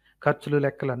అప్పచెప్పాలి, ఖర్చులు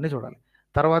లెక్కలు అన్నీ చూడాలి.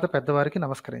 తర్వాత పెద్దవారికి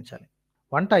నమస్కరించాలి.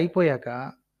 వంట అయిపోయాక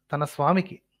తన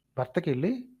స్వామికి, భర్తకి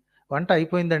వెళ్ళి వంట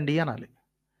అయిపోయిందండి అనాలి.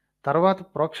 తర్వాత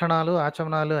ప్రోక్షణాలు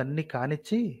ఆచమనాలు అన్నీ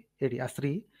కానిచ్చి ఆ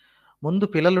స్త్రీ ముందు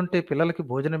పిల్లలుంటే పిల్లలకి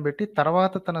భోజనం పెట్టి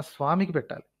తర్వాత తన స్వామికి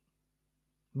పెట్టాలి.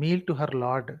 Meal to her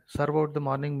lord, serve out the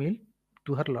morning meal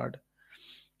to her lord.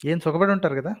 ఏం సుఖపడి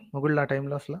ఉంటారు కదా మొగుళ్ళు ఆ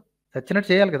టైంలో. అసలు చచ్చినట్టు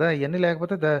చేయాలి కదా, ఇవన్నీ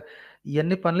లేకపోతే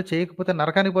ఇవన్నీ పనులు చేయకపోతే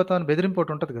నరకానికి పోతామని బెదిరింపు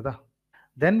ఒకటి ఉంటుంది కదా.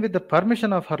 Then with the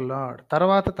permission of her lord,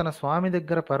 తర్వాత తన స్వామి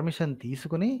దగ్గర పర్మిషన్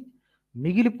తీసుకుని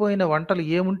మిగిలిపోయిన వంటలు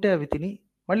ఏముంటే అవి తిని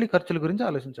మళ్ళీ ఖర్చుల గురించి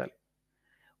ఆలోచించాలి.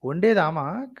 వండేది ఆమె,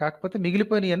 కాకపోతే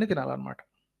మిగిలిపోయినవన్నీ తినాలన్నమాట.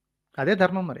 అదే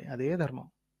ధర్మం. మరి అదే ధర్మం.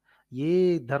 ఏ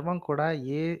ధర్మం కూడా,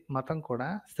 ఏ మతం కూడా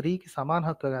స్త్రీకి సమాన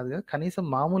హక్కు కాదు కదా, కనీసం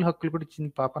మామూలు హక్కులు కూడా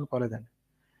ఇచ్చింది పాపాన్ని పోలేదండి.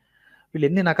 వీళ్ళు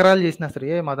ఎన్ని నకరాలు చేసినా సరే,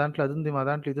 మా దాంట్లో అది ఉంది, మా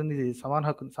దాంట్లో ఇది ఉంది, ఇది సమాన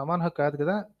హక్కు. సమాన హక్కు కాదు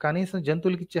కదా, కనీసం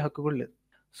జంతువులకి ఇచ్చే హక్కు కూడా లేదు,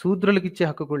 శూద్రులకి ఇచ్చే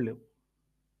హక్కు కూడా లేవు.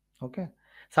 ఓకే,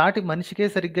 సాటి మనిషికే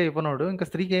సరిగ్గా ఇవ్వనోడు ఇంకా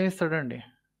స్త్రీకి ఏమిస్తాడండి.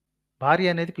 భార్య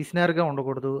అనేది పిసినారుగా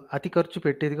ఉండకూడదు, అతి ఖర్చు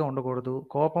పెట్టేదిగా ఉండకూడదు,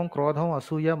 కోపం, క్రోధం,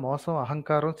 అసూయ, మోసం,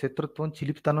 అహంకారం, శత్రుత్వం,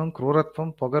 చిలిపితనం, క్రూరత్వం,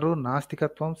 పొగరు,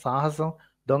 నాస్తికత్వం, సాహసం,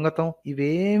 దొంగతం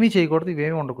ఇవేమీ చేయకూడదు,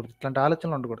 ఇవేమీ ఉండకూడదు, ఇట్లాంటి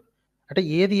ఆలోచనలు ఉండకూడదు. అంటే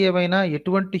ఏది ఏమైనా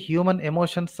ఎటువంటి హ్యూమన్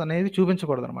ఎమోషన్స్ అనేది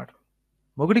చూపించకూడదు అనమాట.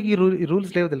 మొగుడికి ఈ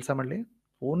రూల్స్ లేవు తెలుసా, మళ్ళీ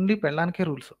ఓన్లీ పెళ్ళానికే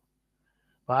రూల్స్.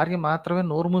 భార్య మాత్రమే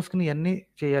నోరు మూసుకుని ఇవన్నీ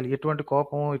చేయాలి, ఎటువంటి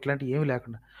కోపం ఇట్లాంటివి ఏమీ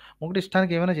లేకుండా. మొగుడు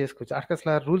ఇష్టానికి ఏమైనా చేసుకోవచ్చు, అక్కడ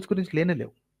అసలు ఆ రూల్స్ గురించి లేనే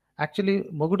లేవు. యాక్చువల్లీ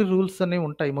మొగుడి రూల్స్ అనేవి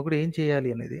ఉంటాయి, మొగుడు ఏం చేయాలి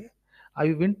అనేది.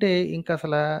 అవి వింటే ఇంకా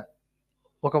అసలు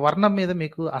ఒక వర్ణం మీద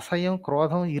మీకు అసహ్యం,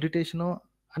 క్రోధం, ఇరిటేషను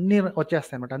అన్నీ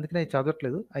వచ్చేస్తాయి అనమాట. అందుకనే అవి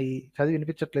చదవట్లేదు, అవి చదివి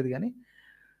వినిపించట్లేదు. కానీ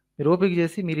మీరు ఓపిక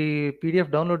చేసి మీరు ఈ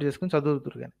పీడిఎఫ్ డౌన్లోడ్ చేసుకుని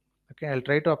చదువుతురు కానీ. Okay, I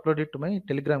try to upload it to my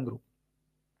Telegram group.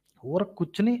 ఊర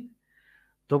కూర్చుని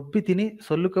దొబ్బి తిని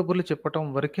సొల్లు కబుర్లు చెప్పటం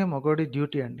వరకే మొగుడి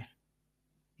డ్యూటీ అండి.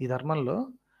 ఈ ధర్మంలో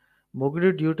మొగుడి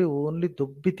డ్యూటీ ఓన్లీ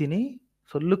దొబ్బి తిని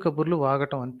సొల్లు కబుర్లు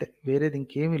వాగటం అంతే, వేరేది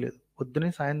ఇంకేమీ లేదు. పొద్దునే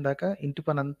సాయం దాకా ఇంటి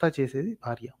పని అంతా చేసేది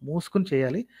భార్య, మూసుకుని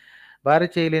చేయాలి. భార్య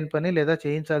చేయలేని పని లేదా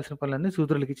చేయించాల్సిన పనులన్నీ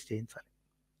శూద్రులకి ఇచ్చి చేయించాలి.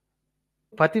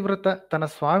 పతివ్రత తన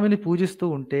స్వామిని పూజిస్తూ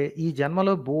ఉంటే ఈ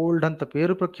జన్మలో బోల్డంత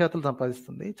పేరు ప్రఖ్యాతులు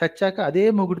సంపాదిస్తుంది, చచ్చాక అదే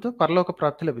మొగుడితో పరలోక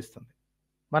ప్రాప్తి లభిస్తుంది.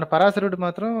 మన పరాశరుడు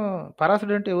మాత్రం,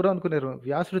 పరాశరుడు అంటే ఎవరో అనుకున్నారు,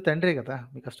 వ్యాసుడు తండ్రే కదా.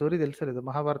 మీకు ఆ స్టోరీ తెలుసో లేదో,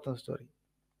 మహాభారతం స్టోరీ.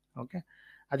 ఓకే,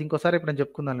 అది ఇంకోసారి ఇప్పుడు నేను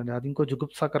చెప్పుకుందానండి, అది ఇంకో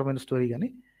జుగుప్సాకరమైన స్టోరీ. కానీ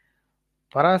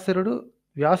పరాశరుడు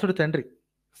వ్యాసుడు తండ్రి.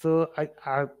 సో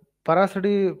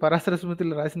పరాశర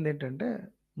స్మృతిలో రాసింది ఏంటంటే,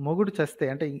 మొగుడు చస్తే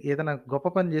అంటే ఏదైనా గొప్ప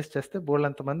పని చేసి చేస్తే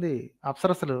బోళ్ళంతమంది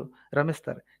అప్సరసలు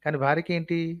రమిస్తారు, కానీ భార్యకి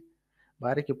ఏంటి,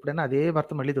 భార్యకి ఎప్పుడైనా అదే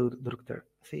భర్త మళ్ళీ దొరుకుతాడు.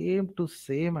 సేమ్ టు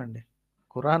సేమ్ అండి,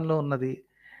 ఖురాన్లో ఉన్నది.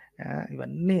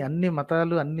 ఇవన్నీ అన్ని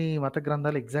మతాలు, అన్ని మత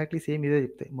గ్రంథాలు ఎగ్జాక్ట్లీ సేమ్ ఇదే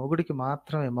చెప్తాయి. మొగాడికి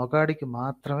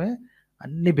మాత్రమే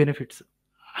అన్ని బెనిఫిట్స్,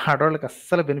 ఆడవాళ్ళకి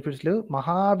అస్సలు బెనిఫిట్స్ లేవు.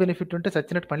 మహా బెనిఫిట్ ఉంటే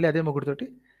చచ్చినట్టు మళ్ళీ అదే మొగుడితోటి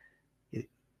ఇది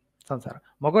సంసారం.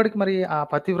 మొగాడికి మరి ఆ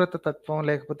పతివ్రత తత్వం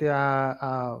లేకపోతే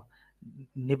ఆ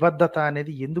నిబద్ధత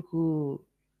అనేది ఎందుకు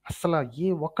అస్సలు ఏ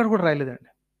ఒక్కడు కూడా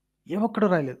రాయలేదండి, ఏ ఒక్కడు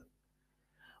రాయలేదు.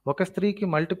 ఒక స్త్రీకి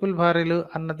మల్టిపుల్ భార్యలు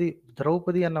అన్నది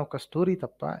ద్రౌపది అన్న ఒక స్టోరీ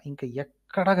తప్ప ఇంకా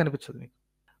ఎక్కడా కనిపించదు మీకు.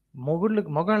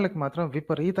 మొగాళ్ళకి మాత్రం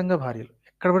విపరీతంగా భార్యలు,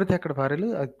 ఎక్కడ పడితే అక్కడ భార్యలు.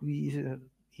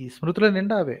 ఈ స్మృతుల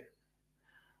నిండా అవే.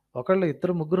 ఒకళ్ళు,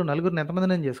 ఇద్దరు, ముగ్గురు, నలుగురిని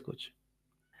ఎంతమందినైనా చేసుకోవచ్చు.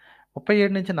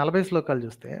 37-40 శ్లోకాలు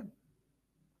చూస్తే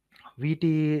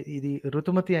ఇది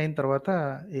ఋతుమతి అయిన తర్వాత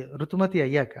ఋతుమతి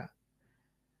అయ్యాక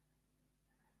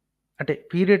అంటే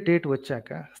పీరియడ్ డేట్ వచ్చాక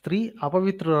స్త్రీ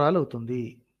అపవిత్రురాలు అవుతుంది.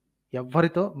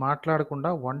 ఎవ్వరితో మాట్లాడకుండా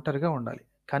ఒంటరిగా ఉండాలి.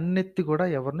 కన్నెత్తి కూడా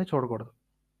ఎవరిని చూడకూడదు.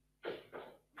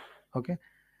 Okay.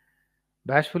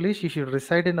 బ్యాష్ఫుల్లీ she should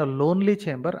reside in a lonely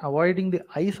chamber avoiding the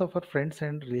eyes of her friends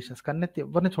and relations. కన్నెత్తి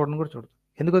ఎవరిని చూడను కూడా చూడదు.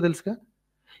 ఎందుకో తెలుసుగా?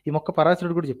 ఈ మొక్క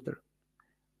పరాశరుడు కూడా చెప్తాడు.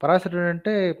 పరాశరుడు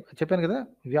అంటే చెప్పాను కదా,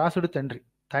 వ్యాసుడు తండ్రి.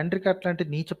 తండ్రికి అట్లాంటి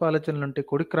నీచపు ఆలోచనలు ఉంటే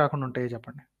కొడుకు రాకుండా ఉంటాయో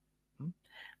చెప్పండి.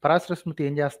 పరాశర స్మృతి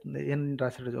ఏం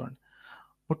రాశాడు చూడండి.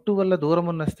 ముట్టు వల్ల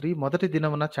దూరమున్న స్త్రీ మొదటి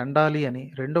దినమున చండాలి అని,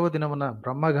 రెండవ దినమున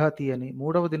బ్రహ్మఘాతి అని,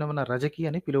 మూడవ దినమున రజకి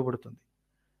అని పిలువబడుతుంది.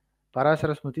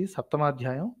 పరాశర స్మృతి 7వ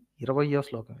అధ్యాయం 20వ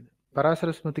శ్లోకం ఇది. పరాశర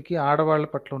స్మృతికి ఆడవాళ్ల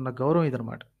పట్ల ఉన్న గౌరవం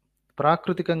ఇదనమాట.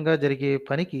 ప్రాకృతికంగా జరిగే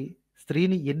పనికి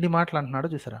స్త్రీని ఎన్ని మాటలు అంటున్నాడో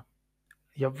చూసారా.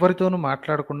 ఎవ్వరితోనూ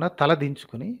మాట్లాడకుండా తల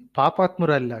దించుకుని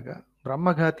పాపాత్మురాలిలాగా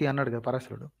బ్రహ్మఘాతి అన్నాడు కదా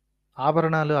పరాశరుడు.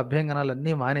 ఆభరణాలు అభ్యంగనాలు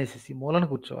అన్నీ మానేసేసి మూలను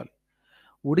కూర్చోవాలి.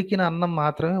 ఉడికిన అన్నం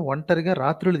మాత్రమే ఒంటరిగా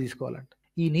రాత్రులు తీసుకోవాలంట.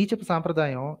 ఈ నీచపు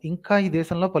సాంప్రదాయం ఇంకా ఈ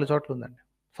దేశంలో పలు చోట్ల ఉందండి.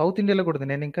 సౌత్ ఇండియాలో కూడా ఉంది.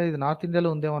 నేను ఇంకా ఇది నార్త్ ఇండియాలో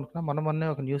ఉందేమో అనుకున్నా. మొన్నే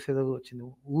ఒక న్యూస్ ఏదో వచ్చింది.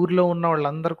 ఊర్లో ఉన్న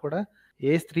వాళ్ళందరూ కూడా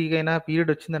ఏ స్త్రీకైనా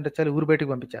పీరియడ్ వచ్చిందంటే చాలు ఊరు బయటికి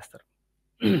పంపించేస్తారు.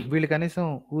 వీళ్ళు కనీసం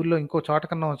ఊర్లో ఇంకో చోట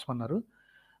కన్నా ఉంచమన్నారు.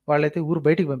 వాళ్ళైతే ఊరు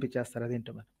బయటికి పంపించేస్తారు.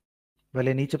 అదేంటో మరి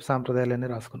వాళ్ళే నీచపు సాంప్రదాయాలన్నీ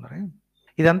రాసుకున్నారే.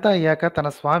 ఇదంతా అయ్యాక తన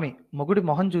స్వామి మొగుడి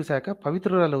మొహం చూశాక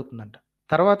పవిత్రురాలు అవుతుందంట.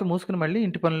 తర్వాత మూసుకుని మళ్ళీ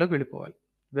ఇంటి పనుల్లోకి వెళ్ళిపోవాలి.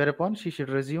 వేరపాన్ she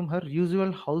should resume her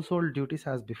usual house hold duties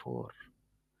as before.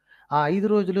 ఆ 5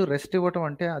 రోజులు రెస్ట్ ఇవ్వటం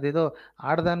అంటే అదేదో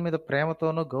ఆడదాని మీద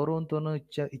ప్రేమతోనో గౌరవంతోనో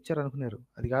ఇచ్చారనుకున్నారు.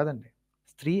 అది కాదండి.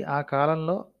 స్త్రీ ఆ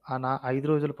కాలంలో 5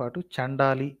 రోజుల పాటు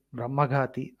చండాలి,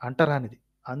 బ్రహ్మఘాతి, అంటరానిది.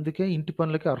 అందుకే ఇంటి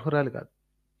పనులకి అర్హురాలు కాదు.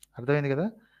 అర్థమైంది కదా?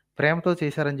 ప్రేమతో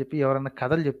చేశారని చెప్పి ఎవరన్నా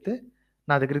కథలు చెప్తే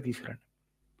నా దగ్గరికి తీసుకురండి.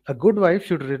 A good wife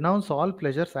should renounce all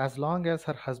pleasures as long as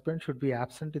her husband should be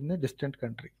absent in a distant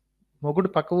country. మొగుడు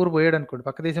పక్క ఊరు పోయాడు అనుకోండి,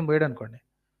 పక్క దేశం పోయాడు అనుకోండి,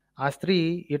 ఆ స్త్రీ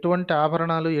ఎటువంటి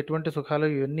ఆభరణాలు, ఎటువంటి సుఖాలు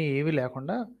ఇవన్నీ ఏమీ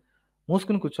లేకుండా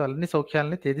మూసుకుని కూర్చోవాలి. అన్ని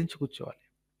సౌఖ్యాలని త్యజించి కూర్చోవాలి.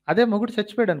 అదే మొగుడు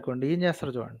చచ్చిపోయాడు అనుకోండి, ఏం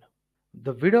చేస్తారు చూడండి.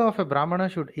 ద విడో ఆఫ్ ఎ బ్రాహ్మణ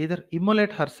should either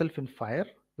ఇమ్మోలేట్ her self in fire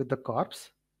with the corps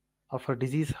of her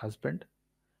disease husband.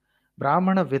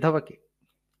 బ్రాహ్మణ విధవకి,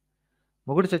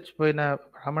 మొగుడు చచ్చిపోయిన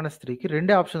బ్రాహ్మణ స్త్రీకి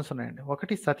 2 ఆప్షన్స్ ఉన్నాయండి.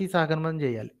 ఒకటి సతీ సహగమనం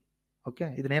చేయాలి. ఓకే,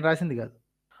 ఇది నేను రాసింది కాదు.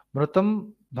 మృతం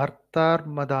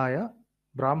భర్తార్మదాయ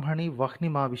బ్రాహ్మణి వహ్ని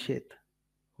మా విషేత్.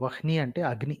 వహ్ని అంటే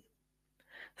అగ్ని.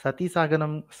 సతీ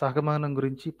సహగమనం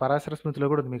గురించి పరాశర స్మృతిలో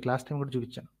కూడా ఉంది. మీకు లాస్ట్ టైం కూడా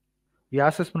చూపించాను.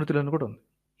 వ్యాస స్మృతిలోని కూడా ఉంది.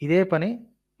 ఇదే పని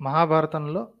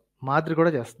మహాభారతంలో మాద్రి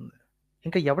కూడా చేస్తుంది.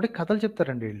 ఇంకా ఎవరికి కథలు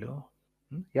చెప్తారండి వీళ్ళు?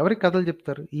 ఎవరికి కథలు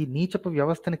చెప్తారు? ఈ నీచపు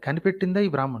వ్యవస్థని కనిపెట్టిందే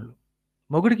ఈ బ్రాహ్మణులు.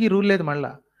 మొగుడికి రూల్ లేదు.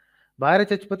 మళ్ళా భార్య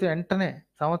చచ్చిపోతే వెంటనే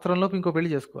సంవత్సరంలోపు ఇంకో పెళ్లి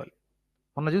చేసుకోవాలి.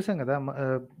 మొన్న చూసాం కదా,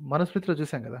 మనుస్మృతిలో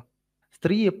చూసాం కదా.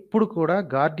 స్త్రీ ఎప్పుడు కూడా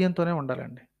గార్డియన్తోనే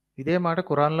ఉండాలండి. ఇదే మాట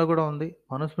ఖురాన్లో కూడా ఉంది,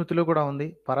 మనుస్మృతిలో కూడా ఉంది,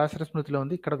 పరాశర స్మృతిలో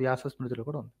ఉంది, ఇక్కడ వ్యాస స్మృతిలో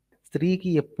కూడా ఉంది.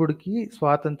 స్త్రీకి ఎప్పటికీ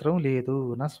స్వాతంత్రం లేదు.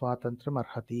 నా స్వాతంత్రం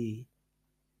అర్హతి.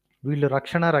 వీళ్ళు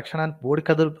రక్షణ రక్షణ అని బోడి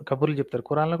కబుర్లు చెప్తారు.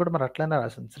 ఖురాన్లో కూడా మరి అట్లనే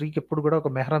రాసింది. స్త్రీకి ఎప్పుడు కూడా ఒక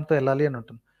మెహరంతో వెళ్ళాలి అని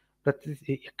ఉంటుంది.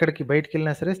 ఎక్కడికి బయటికి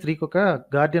వెళ్ళినా సరే స్త్రీకి ఒక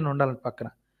గార్డియన్ ఉండాలండి పక్కన.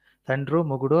 తండ్రో,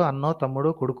 మొగుడో, అన్నో, తమ్ముడో,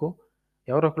 కొడుకో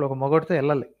ఎవరో ఒక మొగుడితో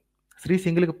వెళ్ళాలి. స్త్రీ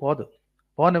సింగిల్కి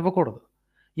పోనివ్వకూడదు.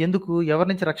 ఎందుకు? ఎవరి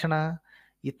నుంచి రక్షణ?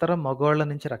 ఇతర మగవాళ్ళ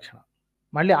నుంచి రక్షణ.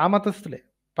 మళ్ళీ ఆ మతస్థులే,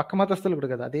 పక్క మతస్థులు కూడా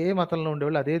కదా, అదే మతంలో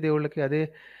ఉండేవాళ్ళు, అదే దేవుళ్ళకి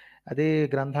అదే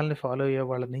గ్రంథాలని ఫాలో అయ్యే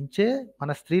వాళ్ళ నుంచే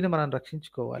మన స్త్రీని మనం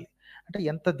రక్షించుకోవాలి. అంటే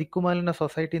ఎంత దిక్కుమాలిన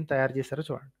సొసైటీని తయారు చేశారో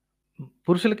చూడండి.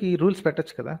 పురుషులకి ఈ రూల్స్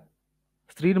పెట్టచ్చు కదా,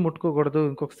 స్త్రీని ముట్టుకోకూడదు,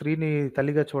 ఇంకొక స్త్రీని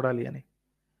తల్లిగా చూడాలి అని.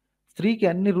 స్త్రీకి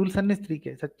అన్ని రూల్స్ అన్నీ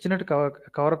స్త్రీకే. చచ్చినట్టు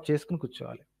కవరప్ చేసుకుని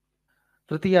కూర్చోవాలి.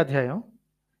 3వ అధ్యాయం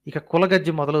ఇక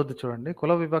కులగజ్జి మొదలవుద్ది చూడండి.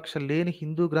 కుల వివక్ష లేని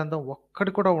హిందూ గ్రంథం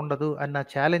ఒక్కటి కూడా ఉండదు అన్న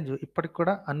ఛాలెంజ్ ఇప్పటికి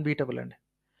కూడా అన్బీటబుల్ అండి.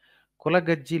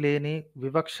 కులగజ్జి లేని,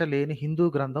 వివక్ష లేని హిందూ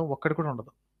గ్రంథం ఒక్కటి కూడా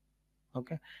ఉండదు.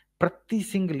 ఓకే, ప్రతి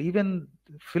సింగిల్, ఈవెన్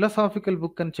ఫిలసాఫికల్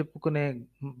బుక్ అని చెప్పుకునే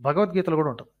భగవద్గీతలో కూడా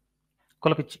ఉంటుంది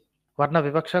కులపిచ్చి. వర్ణ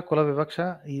వివక్ష, కుల వివక్ష,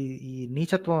 ఈ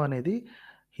నీచత్వం అనేది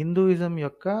హిందూయిజం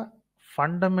యొక్క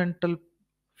ఫండమెంటల్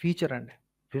ఫీచర్ అండి.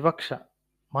 వివక్ష,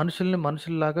 మనుషుల్ని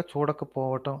మనుషుల్లాగా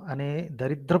చూడకపోవటం అనే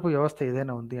దరిద్రపు వ్యవస్థ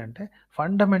ఏదైనా ఉంది అంటే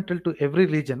ఫండమెంటల్ టు ఎవ్రీ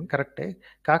రిలీజన్. కరెక్టే.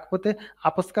 కాకపోతే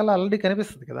ఆ పుస్తకాలు ఆల్రెడీ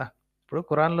కనిపిస్తుంది కదా. ఇప్పుడు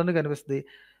ఖురాన్లోనే కనిపిస్తుంది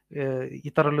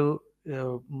ఇతరులు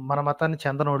మన మతాన్ని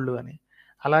చెందనోళ్ళు అని.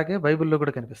 అలాగే బైబిల్లో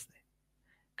కూడా కనిపిస్తుంది.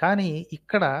 కానీ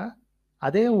ఇక్కడ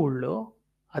అదే ఊళ్ళో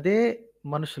అదే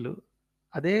మనుషులు,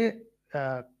 అదే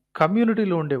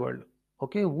కమ్యూనిటీలో ఉండేవాళ్ళు,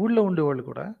 ఒకే ఊళ్ళో ఉండేవాళ్ళు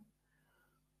కూడా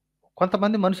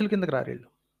కొంతమంది మనుషుల కిందకి రారు వీళ్ళు.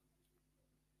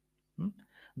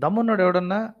 దమ్మున్నోడు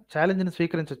ఎవడన్నా ఛాలెంజ్ని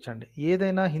స్వీకరించవచ్చండి.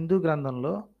 ఏదైనా హిందూ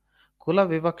గ్రంథంలో కుల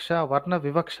వివక్ష, వర్ణ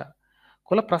వివక్ష,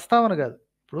 కుల ప్రస్తావన కాదు.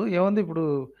 ఇప్పుడు ఏముంది, ఇప్పుడు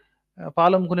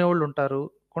పాలు అమ్ముకునేవాళ్ళు ఉంటారు,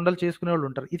 కుండలు చేసుకునేవాళ్ళు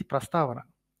ఉంటారు. ఇది ప్రస్తావన.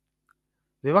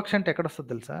 వివక్ష అంటే ఎక్కడొస్తుంది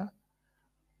తెలుసా?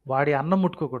 వాడి అన్నం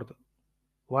ముట్టుకోకూడదు,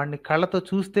 వాడిని కళ్ళతో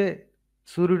చూస్తే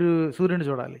సూర్యుని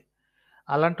చూడాలి,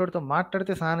 అలాంటోడితో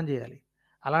మాట్లాడితే స్నానం చేయాలి,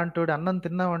 అలాంటోడి అన్నం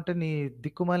తిన్నావంటే నీ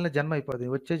దిక్కుమాలిన జన్మ అయిపోతుంది,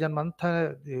 వచ్చే జన్మ అంతా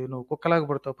నువ్వు కుక్కలాగా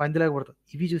పడతావు, పందిలాగా పడతావు.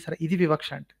 ఇవి చూసారా, ఇది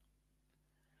వివక్ష అంటే.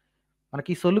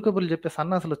 మనకి సొల్లు కబుర్లు చెప్పే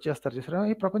సన్నాసులు వచ్చేస్తారు చూసారా,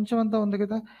 ఈ ప్రపంచం అంతా ఉంది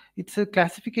కదా, it's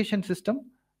classification system,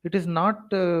 it is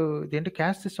not ఇదేంటి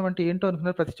క్యాస్ట్ సిస్టమ్ అంటే ఏంటో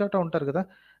అనుకున్నారు. ప్రతి చోట ఉంటారు కదా,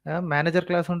 మేనేజర్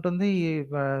క్లాస్ ఉంటుంది,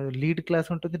 లీడ్ క్లాస్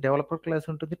ఉంటుంది, డెవలపర్ క్లాస్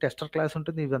ఉంటుంది, టెస్టర్ క్లాస్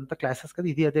ఉంటుంది, ఇవంతా క్లాసెస్ కదా,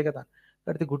 ఇది అదే కదా.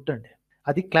 అది గుడ్ అండి.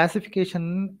 అది క్లాసిఫికేషన్,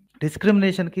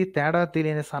 డిస్క్రిమినేషన్కి తేడా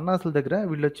తెలియని సన్నాసుల దగ్గర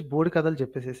వీళ్ళు వచ్చి బోడి కథలు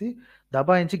చెప్పేసేసి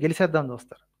దబాయించి గెలిచేద్దాం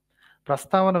చూస్తారు.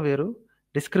 ప్రస్తావన వేరు,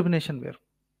 డిస్క్రిమినేషన్ వేరు,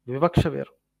 వివక్ష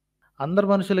వేరు. అందరు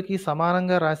మనుషులకి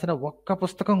సమానంగా రాసిన ఒక్క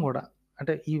పుస్తకం కూడా,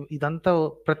 అంటే ఇదంతా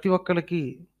ప్రతి ఒక్కరికి,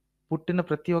 పుట్టిన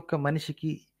ప్రతి ఒక్క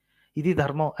మనిషికి ఇది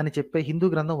ధర్మం అని చెప్పే హిందూ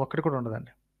గ్రంథం ఒక్కటి కూడా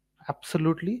ఉండదండి.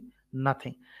 Absolutely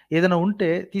nothing. ఏదైనా ఉంటే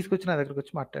తీసుకొచ్చి నా దగ్గరకు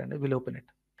వచ్చి మాట్లాడండి, విల్ ఓపెన్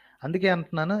ఇట్. అందుకే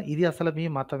అంటున్నాను, ఇది అసలు మీ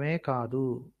మతమే కాదు,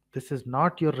 this is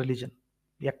not your religion.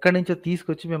 ఎక్కడి నుంచో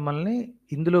తీసుకొచ్చి మిమ్మల్ని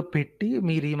ఇందులో పెట్టి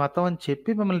మీరు ఈ మతం అని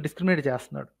చెప్పి మిమ్మల్ని డిస్క్రిమినేట్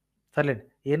చేస్తున్నాడు. సర్లేండి,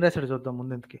 ఏం రాశాడు చూద్దాం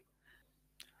ముందుకి.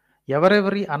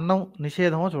 ఎవరెవరి అన్నం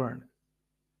నిషేధమో చూడండి.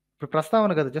 ఇప్పుడు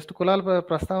ప్రస్తావన కదా, జస్ట్ కులాల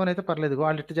ప్రస్తావన అయితే పర్లేదు,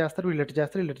 వాళ్ళు ఇట్టు చేస్తారు, వీళ్ళు ఇట్టు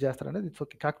చేస్తారు, వీళ్ళు ఇట్టు చేస్తారు అనేది ఇట్స్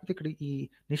ఓకే. కాకపోతే ఇక్కడ ఈ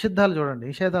నిషిద్ధాలు చూడండి,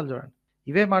 నిషేధాలు చూడండి.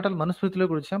 ఇవే మాటలు మనుస్మృతిలో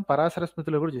కూడా చూసాం, పరాశర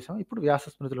స్మృతిలో కూడా చూసాం, ఇప్పుడు వ్యాస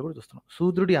స్మృతిలో కూడా చూస్తున్నాం.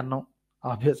 శూద్రుడి అన్నం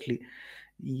ఆబ్వియస్లీ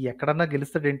ఈ ఎక్కడన్నా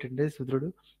గెలుస్తాడు ఏంటంటే శూద్రుడు,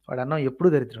 వాడు అన్నం ఎప్పుడు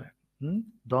దరిద్రమే.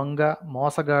 దొంగ,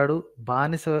 మోసగాడు,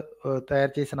 బానిస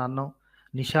తయారు చేసిన అన్నం,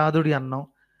 నిషాదుడి అన్నం,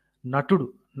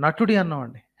 నటుడి అన్నం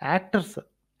అండి,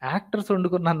 యాక్టర్స్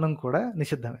వండుకున్న అన్నం కూడా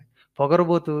నిషిద్ధమే.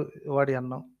 పొగరబోతు వాడి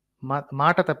అన్నం,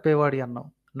 మాట తప్పేవాడి అన్నం,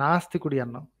 నాస్తికుడి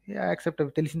అన్నం, యాక్సెప్ట్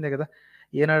తెలిసిందే కదా,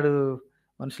 ఏనాడు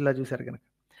మనుషుల్లా చూశారు కనుక.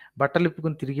 బట్టలు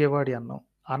ఇప్పుకుని తిరిగేవాడి అన్నం,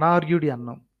 అనార్యుడి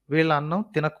అన్నం, వీళ్ళ అన్నం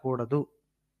తినకూడదు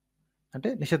అంటే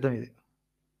నిషిద్ధం ఇది,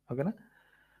 ఓకేనా.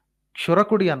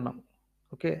 క్షురకుడి అన్నం,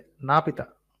 ఓకే, నాపిత.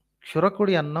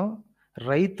 క్షురకుడి అన్నం,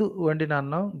 రైతు వండిన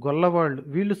అన్నం, గొల్లవాళ్ళు,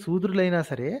 వీళ్ళు శూద్రులైనా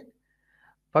సరే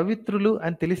పవిత్రులు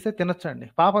అని తెలిస్తే తినొచ్చండి,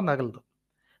 పాపం తగలదు.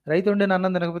 రైతు వండిన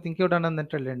అన్నం తినకపోతే ఇంకోటి అన్నం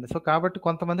తింటాడులేండి. సో కాబట్టి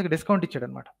కొంతమందికి డిస్కౌంట్ ఇచ్చాడు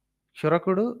అనమాట.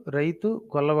 క్షురకుడు, రైతు,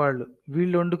 గొల్లవాళ్ళు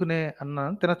వీళ్ళు వండుకునే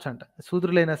అన్నం తినొచ్చంట,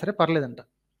 శూద్రులైనా సరే పర్లేదంట.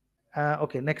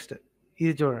 ఓకే, నెక్స్ట్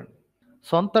ఇది చూడండి.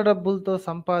 సొంత డబ్బులతో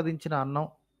సంపాదించిన అన్నం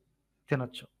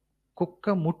తినొచ్చు.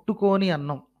 కుక్క ముట్టుకోని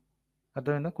అన్నం,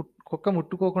 అర్థమైందా, కుక్క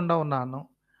ముట్టుకోకుండా ఉన్న అన్నం,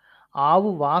 ఆవు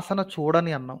వాసన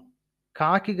చూడని అన్నం,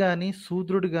 కాకి కానీ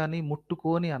శూద్రుడు కానీ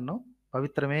ముట్టుకోని అన్నం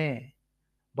పవిత్రమే.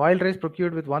 Boiled rice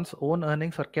procured with one's own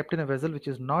earnings are kept in a vessel which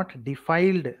is not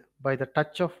defiled by the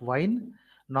touch of wine,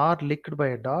 nor licked by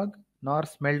a dog, nor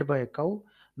smelled by a cow,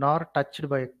 nor touched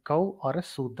by a cow or a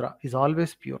శూద్ర, is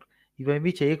always pure.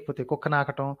 ఇవేమీ చేయకపోతే, కుక్క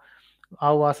నాకటం,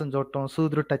 ఆవు వాసన చూడటం,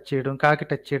 శూద్రుడు touch చేయడం, కాకి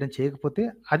touch చేయడం చేయకపోతే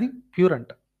అది ప్యూర్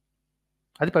అంట,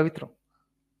 అది పవిత్రం.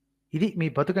 ఇది మీ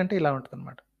బతుకంటే ఇలా ఉంటుంది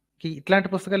అనమాట. ఇట్లాంటి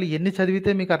పుస్తకాలు ఎన్ని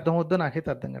చదివితే మీకు అర్థమవుద్దో నాకైతే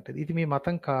అర్థం కట్టదు. ఇది మీ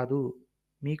మతం కాదు.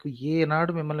 మీకు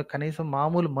ఏనాడు మిమ్మల్ని కనీసం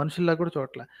మామూలు మనుషుల్లా కూడా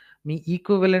చూడట్ల. మీ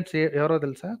ఈక్వివలెంట్స్ ఎవరో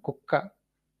తెలుసా? కుక్క,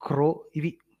 క్రో,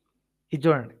 ఇవి. ఇది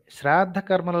చూడండి, శ్రాద్ధ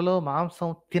కర్మలలో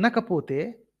మాంసం తినకపోతే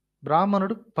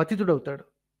బ్రాహ్మణుడు పతితుడవుతాడు,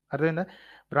 అర్థమైందా?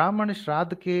 బ్రాహ్మణ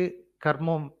श्राद्ध के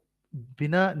कर्मों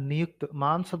बिना नियुक्त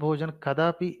मांस भोजन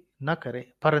कदापि न करे,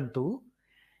 परंतु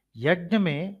यज्ञ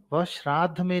में व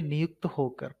श्राद्ध में नियुक्त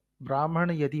होकर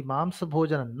ब्राह्मण यदि मांस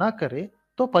भोजन न करे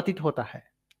तो पतित होता है.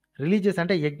 రిలీజియస్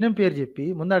అంటే యజ్ఞం పేరు చెప్పి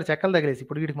ముందాడు చెక్కలు తగిలేసి,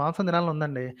 ఇప్పుడు వీడికి మాంసం తినాలని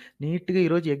ఉందండి, నీట్గా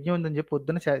ఈరోజు యజ్ఞం ఉందని చెప్పి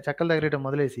పొద్దున్న చెక్కలు తగిలేయడం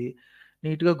మొదలేసి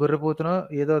నీట్గా గొర్రెపోతునో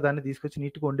ఏదో దాన్ని తీసుకొచ్చి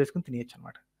నీట్గా వండేసుకుని తినేయచ్చు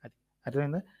అనమాట. అది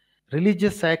అర్థమైందా?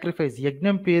 రిలీజియస్ సాక్రిఫైస్,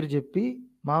 యజ్ఞం పేరు చెప్పి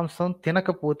మాంసం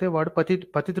తినకపోతే వాడు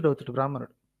పతితుడు అవుతాడు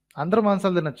బ్రాహ్మణుడు. అందరూ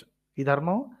మాంసాలు తినచ్చు. ఈ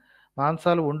ధర్మం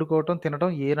మాంసాలు వండుకోవటం తినడం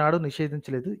ఏనాడు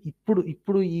నిషేధించలేదు.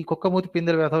 ఇప్పుడు ఈ కుక్కమూతి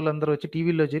పిందెల వేధవులు అందరూ వచ్చి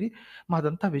టీవీల్లో చేరి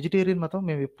మాదంతా వెజిటేరియన్ మతం,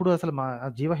 మేము ఎప్పుడు అసలు మా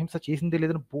జీవహింస చేసిందే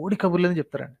లేదని బోడి కబుర్లని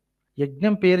చెప్తారండి.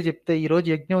 యజ్ఞం పేరు చెప్తే, ఈరోజు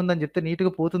యజ్ఞం ఉందని చెప్తే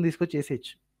నీట్గా పోతుని తీసుకొచ్చి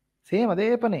చేసేయచ్చు. సేమ్ అదే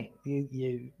పని,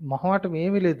 మొహమాటం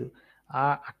ఏమీ లేదు.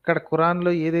 అక్కడ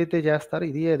ఖురాన్లో ఏదైతే చేస్తారో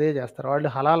ఇది అదే చేస్తారు. వాళ్ళు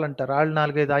హలాల్ అంటారు, వాళ్ళు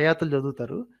 4-5 ఆయాతులు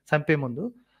చదువుతారు చంపే ముందు,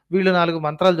 వీళ్ళు 4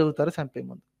 మంత్రాలు చదువుతారు చంపే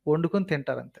ముందు, వండుకొని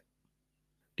తింటారు అంతే.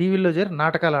 టీవీల్లో చేరి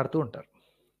నాటకాలు ఆడుతూ ఉంటారు.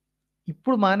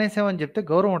 ఇప్పుడు మానేసామని చెప్తే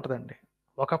గౌరవం ఉంటుందండి.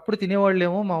 ఒకప్పుడు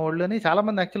తినేవాళ్ళేమో మా వాళ్ళు అని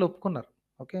చాలామంది యాక్చువల్లీ ఒప్పుకున్నారు.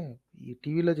 ఓకే. ఈ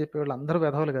టీవీలో చెప్పేవాళ్ళు అందరూ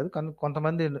వెధవలు కాదు. కానీ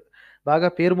కొంతమంది బాగా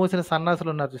పేరు మోసిన సన్నాసులు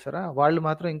ఉన్నారు చూసారా? వాళ్ళు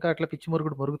మాత్రం ఇంకా అట్లా పిచ్చి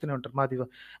మురుగుడు మరుగుతూనే ఉంటారు.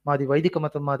 మాది వైదిక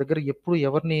మతం. మా దగ్గర ఎప్పుడు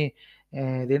ఎవరిని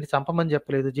ఇదేంటి చంపమని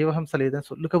చెప్పలేదు. జీవహింస లేదని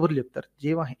సొల్లు కబుర్లు చెప్తారు.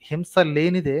 హింస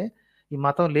లేనిదే ఈ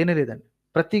మతం లేనే లేదండి.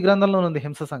 ప్రతి గ్రంథంలోను ఉంది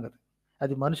హింస సంగతి.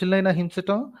 అది మనుషులనైనా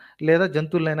హింసటం లేదా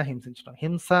జంతువులనైనా హింసించడం.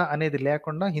 హింస అనేది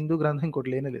లేకుండా హిందూ గ్రంథం ఇంకోటి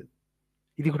లేనే లేదు.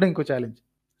 ఇది కూడా ఇంకో ఛాలెంజ్.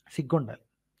 సిగ్గుండాలి.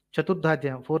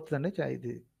 చతుర్థాధ్యాయం ఫోర్త్ అండి.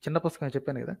 ఇది చిన్న పుస్తకం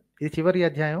చెప్పాను కదా! ఇది చివరి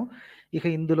అధ్యాయం. ఇక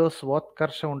ఇందులో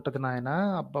స్వోత్కర్ష ఉంటది నాయనా.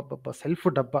 అబ్బబ్బబ్బా! సెల్ఫ్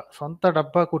డబ్బా. సొంత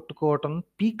డబ్బా కొట్టుకోవటం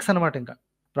పీక్స్ అనమాట ఇంకా.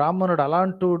 బ్రాహ్మణుడు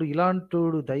అలాంటోడు,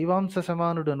 ఇలాంటోడు, దైవాంశ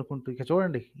సమానుడు అనుకుంటూ ఇక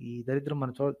చూడండి ఈ దరిద్రం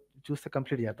మనం చూస్తే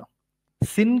కంప్లీట్ చేద్దాం.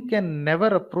 Sin can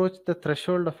never approach the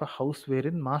threshold of a house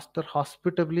wherein master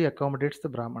హాస్పిటబుల్లీ accommodates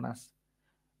the Brahmanas.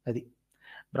 అది.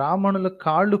 బ్రాహ్మణుల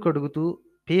కాళ్ళు కడుగుతూ,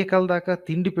 పీకల దాకా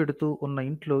తిండి పెడుతూ ఉన్న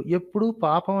ఇంట్లో ఎప్పుడూ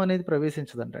పాపం అనేది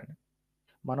ప్రవేశించదంటండి.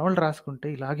 మనోళ్ళు రాసుకుంటే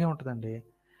ఇలాగే ఉంటదండి.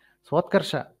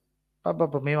 సోత్కర్ష.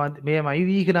 అబ్బబ్బా! మేము అవి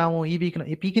పీకినాము, ఈ పీకినాం.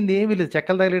 ఈ పీకింది ఏమీ లేదు.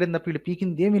 చెక్కలు తగిలేయడం తప్ప ఈళ్ళు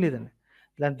పీకింది ఏమీ లేదండి.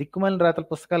 ఇలాంటి దిక్కుమాలిన రాతల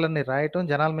పుస్తకాలన్నీ రాయటం,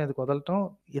 జనాల మీదకి వదలటం,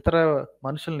 ఇతర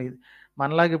మనుషుల్ని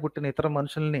మనలాగే పుట్టిన ఇతర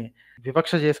మనుషుల్ని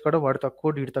వివక్ష చేసుకోవడం, వాడు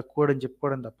తక్కువోడు, ఈడు తక్కువోడు అని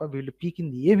చెప్పుకోవడం తప్ప వీళ్ళు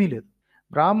పీకింది ఏమీ లేదు.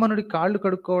 బ్రాహ్మణుడి కాళ్ళు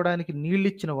కడుక్కోవడానికి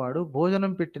నీళ్ళిచ్చిన వాడు,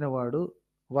 భోజనం పెట్టిన వాడు,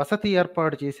 వసతి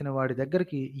ఏర్పాటు చేసిన వాడి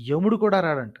దగ్గరికి యముడు కూడా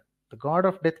రాడంట. The God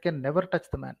of death can never touch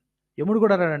the man. యముడు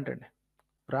కూడా రాడంటండి.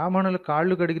 బ్రాహ్మణులు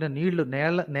కాళ్ళు కడిగిన నీళ్లు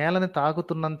నేలని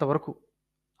తాకుతున్నంత వరకు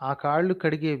ఆ కాళ్ళు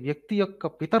కడిగే వ్యక్తి యొక్క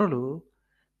పితరులు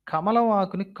కమలం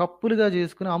ఆకుని కప్పులుగా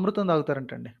చేసుకుని అమృతం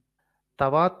తాగుతారంటండి.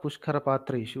 తవాత్ పుష్కర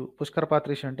పాత్రేషు. పుష్కర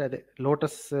పాత్రేషు అంటే అదే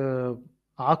లోటస్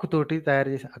ఆకుతోటి తయారు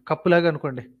చేసిన కప్పులాగా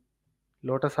అనుకోండి.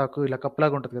 లోటస్ ఆకు ఇలా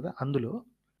కప్పులాగా ఉంటుంది కదా! అందులో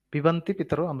పిబంతి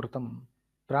పితరు అమృతం.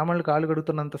 బ్రాహ్మణులు కాళ్ళు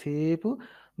కడుగుతున్నంతసేపు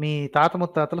మీ తాత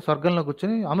ముత్తాతలు స్వర్గంలో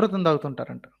కూర్చొని అమృతం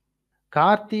తాగుతుంటారంట.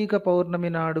 కార్తీక పౌర్ణమి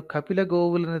నాడు కపిల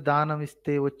గోవులను దానం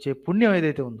ఇస్తే వచ్చే పుణ్యం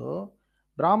ఏదైతే ఉందో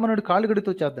బ్రాహ్మణుడు కాళ్ళు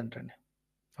కడుగుతూ వచ్చేద్దంటండి.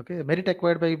 Okay. Merit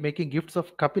acquired by making gifts of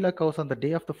Kapila cows on the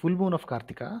day of the full moon of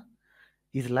Karthika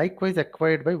is like wise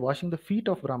acquired by washing the feet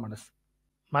of Brahmanas.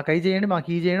 మాకు అయి చేయండి, మాకు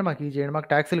ఈ చేయండి, మాకు ఈ చేయండి, మాకు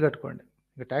ట్యాక్సులు కట్టుకోండి.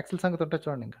 ఇక ట్యాక్సుల సంగతి ఉంటే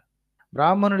చూడండి ఇంకా.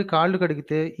 బ్రాహ్మణుడి కాళ్ళు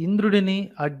కడిగితే ఇంద్రుడిని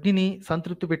అగ్నిని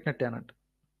సంతృప్తి పెట్టినట్టే అన్నట్టు.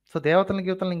 సో దేవతలను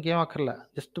గీవతలను ఇంకేం అక్కర్లా.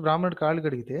 జస్ట్ బ్రాహ్మణుడి కాళ్ళు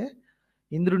కడిగితే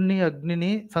ఇంద్రుడిని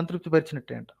అగ్నిని సంతృప్తి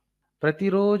పరిచినట్టే అంట.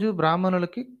 ప్రతిరోజు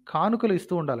బ్రాహ్మణులకి కానుకలు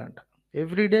ఇస్తూ ఉండాలంట.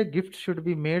 Everyday gift should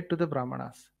be made to the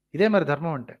Brahmanas. ఇదే మరి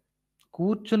ధర్మం అంటే.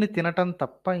 కూర్చుని తినటం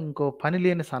తప్ప ఇంకో పని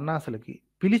లేని సన్నాసులకి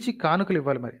పిలిచి కానుకలు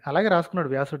ఇవ్వాలి మరి. అలాగే రాసుకున్నాడు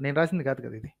వ్యాసుడు. నేను రాసింది కాదు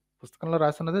కదా ఇది. పుస్తకంలో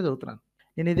రాసున్నదే చదువుతున్నాను.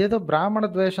 నేను ఇదేదో బ్రాహ్మణ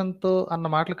ద్వేషంతో అన్న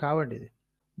మాటలు కావండి ఇది.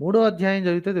 3వ అధ్యాయం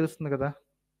చదివితే తెలుస్తుంది కదా!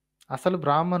 అసలు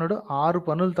బ్రాహ్మణుడు 6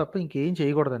 పనులు తప్ప ఇంకేం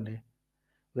చేయకూడదండి.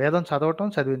 వేదం చదవటం,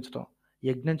 చదివించటం,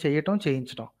 యజ్ఞం చేయటం,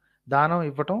 చేయించటం, దానం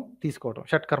ఇవ్వటం, తీసుకోవటం.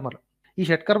 షట్కర్మలు. ఈ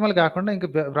షట్కర్మలు కాకుండా ఇంక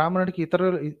బ్రాహ్మణుడికి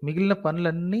మిగిలిన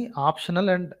పనులన్నీ ఆప్షనల్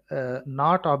అండ్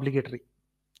నాట్ ఆబ్లిగేటరీ.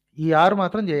 ఈ 6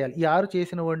 మాత్రం చేయాలి. ఈ 6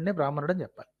 చేసిన వాడినే బ్రాహ్మణుడు అని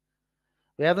చెప్పాలి.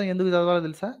 వేదం ఎందుకు చదవాలో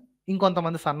తెలుసా?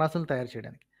 ఇంకొంతమంది సన్నాసులను తయారు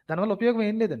చేయడానికి. దానివల్ల ఉపయోగం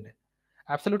ఏం లేదండి.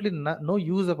 Absolutely no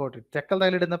use about it. చెక్కలు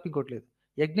తగిలేయడం తప్ప ఇంకోటి లేదు.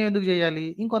 యజ్ఞం ఎందుకు చేయాలి?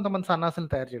 ఇంకొంతమంది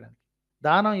సన్నాసులను తయారు చేయడానికి.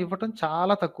 దానం ఇవ్వటం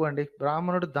చాలా తక్కువండి.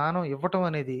 బ్రాహ్మణుడు దానం ఇవ్వటం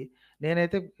అనేది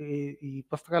నేనైతే ఈ ఈ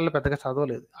పుస్తకాల్లో పెద్దగా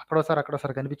చదవలేదు.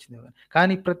 అక్కడోసారి కనిపించిందేమో.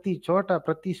 కానీ ప్రతి చోట,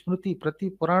 ప్రతి స్మృతి, ప్రతి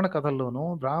పురాణ కథల్లోనూ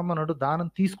బ్రాహ్మణుడు దానం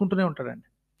తీసుకుంటూనే ఉంటాడండి.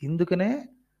 ఇందుకనే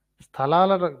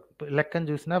స్థలాల లెక్కన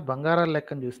చూసినా, బంగారాల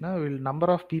లెక్కన చూసినా వీళ్ళు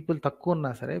నంబర్ ఆఫ్ పీపుల్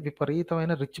తక్కువున్నా సరే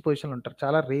విపరీతమైన రిచ్ పొజిషన్‌లో ఉంటారు.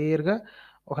 చాలా రేర్‌గా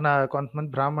కొంతమంది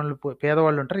బ్రాహ్మణులు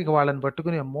పేదవాళ్ళు ఉంటారు. ఇక వాళ్ళని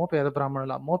పట్టుకుని అమ్మో! పేద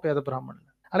బ్రాహ్మణులు, అమ్మో! పేద బ్రాహ్మణులు.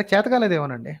 ఆళ్ళకి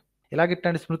చేతకాలేదేమోనండి.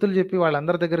 ఇట్లాంటి స్మృతులు చెప్పి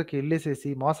వాళ్ళందరి దగ్గరికి ఎళ్ళేసేసి,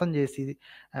 మోసం చేసి,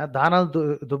 దానాలు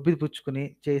దొబ్బి పుచ్చుకొని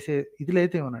చేసే ఇది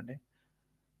లేదేమోనండి.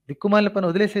 దిక్కుమాలిన పని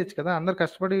వదిలేసేయొచ్చు కదా! అందరూ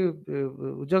కష్టపడి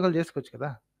ఉద్యోగాలు చేసుకోవచ్చు కదా!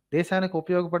 దేశానికి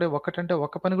ఉపయోగపడే ఒక్కటంటే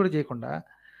ఒక్క పని కూడా చేయకుండా,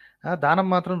 దానం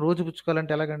మాత్రం రోజు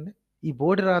పుచ్చుకోవాలంటే ఎలాగండి? ఈ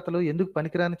బోడి రాతలు ఎందుకు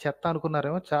పనికిరాని చెత్త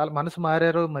అనుకున్నారేమో చాలా మనసు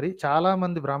మారారో మరి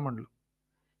చాలామంది బ్రాహ్మణులు.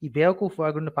 ఈ బేవకూఫ్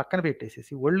వాగుడిని పక్కన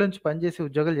పెట్టేసేసి ఒళ్ళొంచి పనిచేసి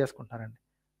ఉద్యోగాలు చేసుకుంటున్నారండి.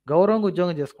 గౌరవంగా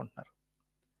ఉద్యోగం చేసుకుంటున్నారు.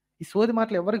 ఈ సోది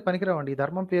మాటలు ఎవరికీ పనికిరావండి. ఈ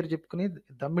ధర్మం పేరు చెప్పుకొని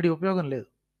దమ్మిడి ఉపయోగం లేదు.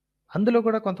 అందులో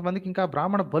కూడా కొంతమందికి ఇంకా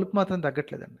బ్రాహ్మణ బలుపు మాత్రం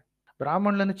తగ్గట్లేదండి.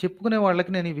 బ్రాహ్మణులని చెప్పుకునే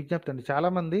వాళ్ళకి నేను ఈ విజ్ఞప్తి అండి.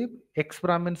 చాలామంది ఎక్స్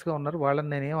బ్రాహ్మిన్స్‌గా ఉన్నారు. వాళ్ళని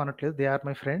నేనేం అనట్లేదు. They are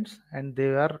my friends and they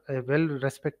are well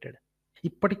respected.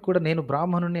 ఇప్పటికి కూడా నేను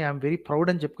బ్రాహ్మణుడిని ఐ యామ్ వెరీ ప్రౌడ్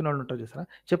అని చెప్పుకునే వాళ్ళు ఉంటారు చూసారా?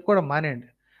 చెప్పుకోవడం మానేయండి.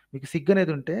 మీకు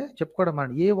సిగ్గనేది ఉంటే చెప్పుకోవడం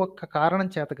మానేయండి. ఏ ఒక్క కారణం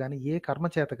చేత గాని, ఏ కర్మ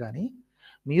చేత గాని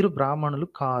మీరు బ్రాహ్మణులు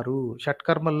కారు.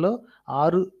 షట్కర్మల్లో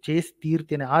 6 చేసి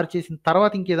తీరితేనే 6 చేసిన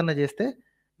తర్వాత ఇంకేదన్నా చేస్తే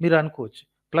మీరు అనుకోవచ్చు.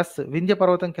 ప్లస్ వింధ్య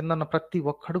పర్వతం కిందున్న ప్రతి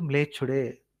ఒక్కడు మ్లేచ్చుడే.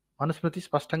 మనుస్మృతి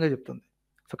స్పష్టంగా చెప్తుంది.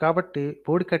 సో, కాబట్టి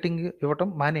బోడి కటింగ్ ఇవ్వటం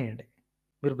మానేయండి.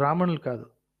 మీరు బ్రాహ్మణులు కాదు.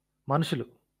 మనుషులు.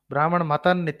 బ్రాహ్మణ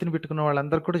మతాన్ని నెత్తిన పెట్టుకున్న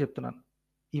వాళ్ళందరికీ కూడా చెప్తున్నాను,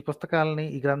 ఈ పుస్తకాలని,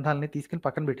 ఈ గ్రంథాలని తీసుకుని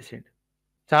పక్కన పెట్టేసేయండి.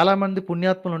 చాలామంది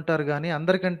పుణ్యాత్ములు ఉంటారు కానీ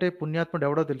అందరికంటే పుణ్యాత్ముడు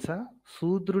ఎవడో తెలుసా?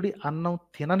 శూద్రుడి అన్నం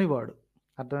తిననివాడు.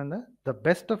 అర్థమైందా? The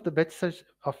best of the best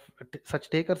such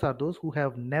takers are those who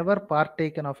have never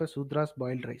పార్టేకెన్ of a Shudras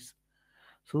boiled rice.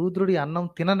 శూద్రుడి అన్నం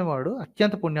తిననివాడు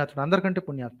అత్యంత పుణ్యాత్ముడు, అందరికంటే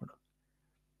పుణ్యాత్ముడు.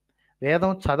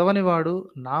 వేదం చదవనివాడు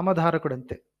నామధారకుడు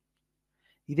అంతే.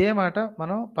 ఇదే మాట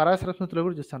మనం పరాశర స్మృతిలో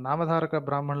కూడా చూస్తాం. నామధారక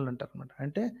బ్రాహ్మణులు అంటారు అనమాట.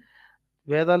 అంటే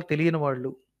వేదాలు తెలియని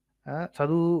వాళ్ళు,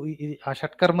 చదువు ఆ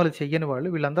షట్కర్మలు చెయ్యని వాళ్ళు,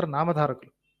 వీళ్ళందరూ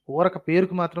నామధారకులు. ఊరక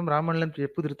పేరుకు మాత్రం బ్రాహ్మణులని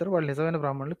చెప్పు తిరుగుతారు, వాళ్ళు నిజమైన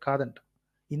బ్రాహ్మణులు కాదంట.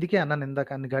 ఇందుకే అన్నాను ఇందాక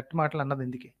అన్ని గట్టి మాటలు అన్నది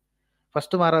ఇందుకే.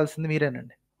 ఫస్ట్ మారాల్సింది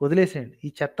మీరేనండి. వదిలేసేయండి, ఈ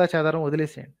చెత్త చెదారం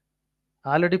వదిలేసేయండి.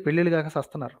 ఆల్రెడీ పెళ్ళిళ్ళు కాక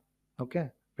సస్తున్నారు. ఓకే,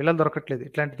 పిల్లలు దొరకట్లేదు.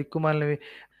 ఇట్లాంటి దిక్కుమాలినవి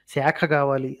శాఖ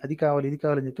కావాలి, అది కావాలి, ఇది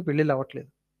కావాలని చెప్పి పెళ్ళిళ్ళు అవ్వట్లేదు.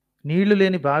 నీళ్లు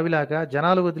లేని బావిలాగా,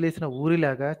 జనాలు వదిలేసిన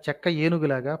ఊరిలాగా, చెక్క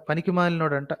ఏనుగులాగా పనికి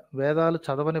మాలినోడంట వేదాలు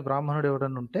చదవని బ్రాహ్మణుడు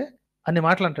ఎవడన్నా ఉంటే అన్ని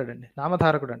మాటలు అంటాడండి,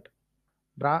 నామధారకుడు అంట.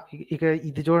 ఇక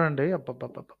ఇది చూడండి,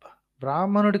 అబ్బబ్బబ్బబ్బ,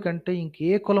 బ్రాహ్మణుడి కంటే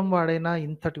ఇంకే కులం వాడైనా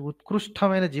ఇంతటి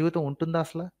ఉత్కృష్టమైన జీవితం ఉంటుందా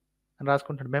అసలు అని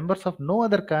రాసుకుంటాడు. Members of no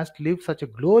other cost live such a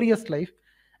glorious life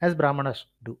as Brahmanas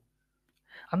do.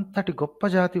 అంతటి గొప్ప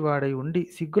జాతి వాడై ఉండి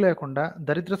సిగ్గు లేకుండా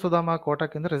దరిద్ర సుధామా కోట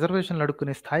కింద రిజర్వేషన్లు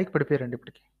అడుక్కునే స్థాయికి పడిపోయారండి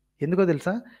ఇప్పటికి. ఎందుకో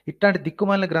తెలుసా? ఇట్లాంటి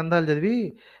దిక్కుమాలిన గ్రంథాలు చదివి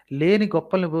లేని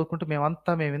గొప్పల్ని పోకుంటూ మేము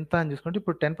ఇంత అని చూసుకుంటే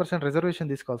ఇప్పుడు 10% రిజర్వేషన్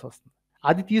తీసుకోవాల్సి వస్తుంది.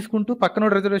 అది తీసుకుంటూ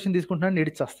పక్కనోడు రిజర్వేషన్ తీసుకుంటున్నాడు,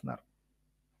 నీడిచ్చేస్తున్నారు.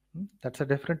 దట్స్ అ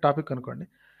డిఫరెంట్ టాపిక్ అనుకోండి.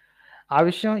 ఆ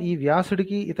విషయం ఈ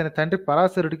వ్యాసుడికి, ఇతని తండ్రి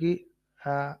పరాశరుడికి,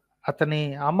 అతని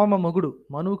అమ్మమ్మ మొగుడు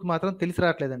మనువుకి మాత్రం తెలిసి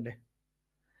రావట్లేదండి.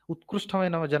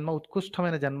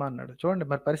 ఉత్కృష్టమైన జన్మ అన్నాడు. చూడండి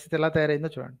మరి పరిస్థితి ఎలా తయారైందో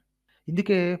చూడండి.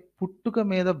 ఇందుకే పుట్టుక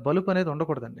మీద బలుపు అనేది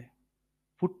ఉండకూడదండి.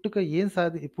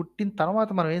 పుట్టిన తర్వాత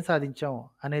మనం ఏం సాధించాం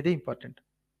అనేది ఇంపార్టెంట్.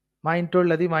 మా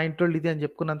ఇంటోళ్ళు అది, మా ఇంటోళ్ళు ఇది అని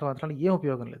చెప్పుకున్నంత మాత్రం ఏం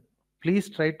ఉపయోగం లేదు. Please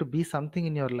try to be something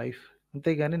in your life.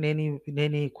 అంతేగాని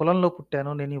నేను ఈ కులంలో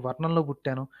పుట్టాను, నేను ఈ వర్ణంలో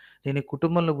పుట్టాను, నేను ఈ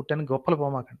కుటుంబంలో పుట్టాను గొప్పలు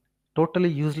పోమాకండి.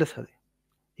 టోటలీ యూజ్లెస్ అది.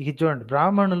 ఇక చూడండి,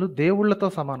 బ్రాహ్మణులు దేవుళ్లతో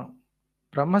సమానం.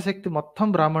 బ్రహ్మశక్తి మొత్తం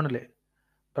బ్రాహ్మణులే.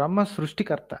 బ్రహ్మ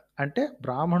సృష్టికర్త అంటే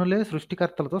బ్రాహ్మణులే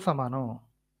సృష్టికర్తలతో సమానం.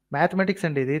 మ్యాథమెటిక్స్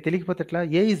అండి ఇది, తెలియకపోతే ఎట్లా?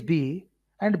 A is B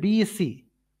and B is C.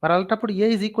 మరి అలాంటప్పుడు A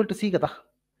is equal to C కదా.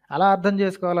 అలా అర్థం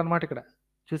చేసుకోవాలన్నమాట ఇక్కడ.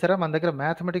 చూసారా మన దగ్గర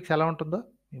మ్యాథమెటిక్స్ ఎలా ఉంటుందో?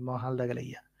 మీ మొహాలు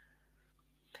తగలయ్యా.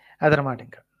 అదనమాట.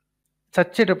 ఇంకా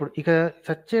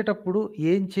చచ్చేటప్పుడు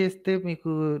ఏం చేస్తే మీకు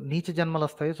నీచ జన్మలు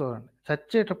వస్తాయో చూడండి.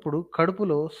 చచ్చేటప్పుడు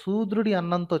కడుపులో శూద్రుడి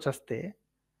అన్నంతో చస్తే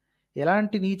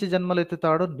ఎలాంటి నీచ జన్మలు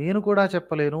ఎత్తుతాడో నేను కూడా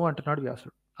చెప్పలేను అంటున్నాడు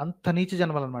వ్యాసుడు. అంత నీచ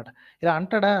జన్మలు అనమాట. ఇలా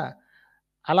అంటాడా?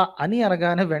 అలా అని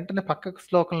అనగానే వెంటనే పక్క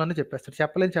శ్లోకంలోనే చెప్పేస్తాడు.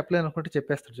 చెప్పలేను అనుకుంటే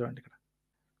చెప్పేస్తాడు. చూడండి ఇక్కడ,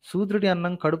 శూద్రుడి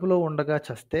అన్నం కడుపులో ఉండగా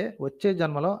చస్తే వచ్చే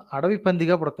జన్మలో అడవి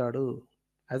పందిగా పుడతాడు,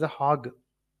 యాజ్ అ హాగ్.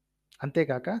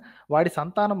 అంతేకాక వాడి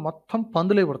సంతానం మొత్తం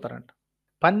పందులే పుడతారంట.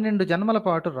 12 జన్మల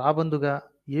పాటు రాబందుగా,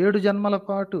 7 జన్మల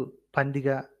పాటు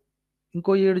పందిగా,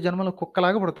 ఇంకో 7 జన్మలు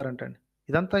కుక్కలాగా పుడతారంటండి.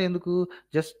 ఇదంతా ఎందుకు?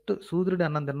 జస్ట్ శూద్రుడి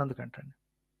అన్నం తిన్నందుకంటండి.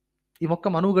 ఈ మొక్క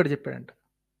మనువుగడు చెప్పాడంట.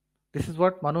 This is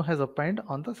what Manu has ఒపైన్డ్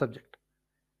on the subject.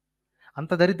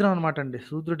 అంత దరిద్రం అనమాట అండి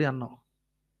శూద్రుడి అన్నం.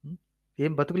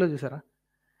 ఏం బతుకులో చూసారా?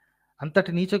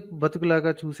 అంతటి నీచ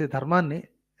బతుకులాగా చూసే ధర్మాన్ని,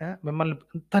 మిమ్మల్ని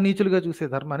అంత నీచులుగా చూసే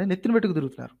ధర్మాన్ని నెత్తిన పెట్టుకు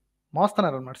తిరుగుతున్నారు,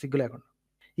 మోస్తున్నారు అనమాట సిగ్గు లేకుండా.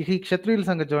 ఇక ఈ క్షత్రియుల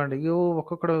సంగతి చూడండి.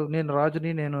 ఒక్కొక్కడు నేను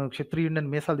రాజుని, నేను క్షత్రియుడిని అని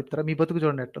మీసాలు తిప్పుతారా? మీ బతుకు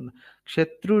చూడండి ఎట్టుంది.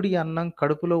 క్షత్రుడి అన్నం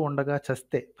కడుపులో ఉండగా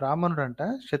చస్తే, బ్రాహ్మణుడు అంట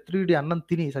క్షత్రియుడి అన్నం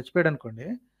తిని చచ్చిపోయాడు అనుకోండి,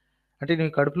 అంటే నీ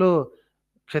కడుపులో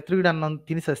క్షత్రియుడి అన్నం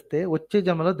తిని చస్తే వచ్చే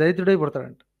జన్మలో దరిద్రుడై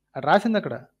పుడతాడంట. అది రాసింది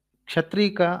అక్కడ.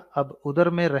 క్షత్రియ అబ్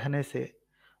ఉదర్ మే రహనే సే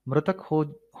మృతక్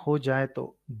హో జాయతో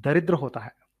దరిద్ర హోతా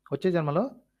హై. వచ్చే జన్మలో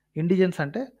ఇండిజన్స్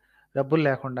అంటే డబ్బులు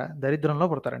లేకుండా దరిద్రంలో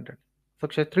పుడతారంట. సో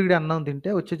క్షత్రియుడి అన్నం తింటే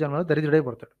వచ్చే జన్మలో దరిద్రుడై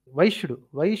పుడతాడు.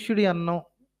 వైశ్యుడి అన్నం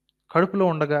కడుపులో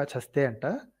ఉండగా చస్తే అంట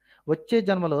వచ్చే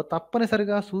జన్మలో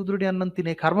తప్పనిసరిగా శూద్రుడి అన్నం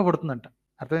తినే కర్మ పడుతుందంట.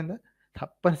 అర్థమైందా?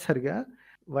 తప్పనిసరిగా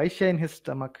Vysya in his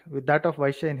stomach with that of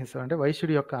Vysya in his, అంటే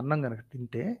వైశ్యుడి యొక్క అన్నం కనుక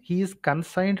తింటే he's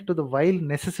కన్సైన్డ్ to the while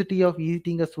necessity of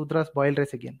eating a Shudras boiled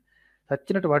rice again.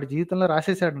 చచ్చినట్టు వాడి జీవితంలో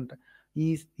రాసేసాడంట.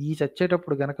 ఈ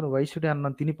చచ్చేటప్పుడు గనక నువ్వు వైశ్యుడి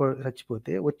అన్నం తిని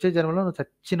చచ్చిపోతే వచ్చే జన్మలో నువ్వు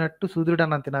చచ్చినట్టు శూద్రుడి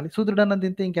అన్నం తినాలి. శూద్రుడి అన్నం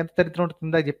తింటే ఇంకెంత దరిద్రం ఉంటుంది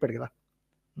ఇందాక చెప్పాడు కదా.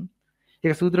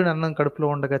 ఇక శూద్రుడి అన్నం కడుపులో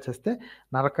ఉండగా చేస్తే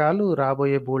నరకాలు,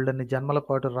 రాబోయే బోల్డన్ని జన్మల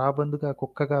పాటు రాబందుగా,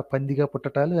 కుక్కగా, పందిగా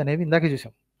పుట్టటాలు అనేవి ఇందాకే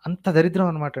చూసాం. అంత దరిద్రం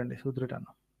అనమాట అండి శూద్రుడి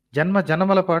అన్నం.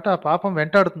 జన్మల పాటు ఆ పాపం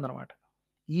వెంటాడుతుంది అనమాట.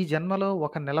 ఈ జన్మలో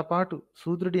 1 నెల పాటు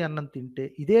శూద్రుడి అన్నం తింటే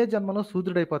ఇదే జన్మలో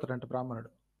శూద్రుడైపోతాడంట బ్రాహ్మణుడు.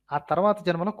 ఆ తర్వాత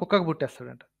జన్మలో కుక్కకు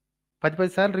పుట్టేస్తాడంట. 10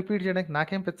 సార్లు రిపీట్ చేయడానికి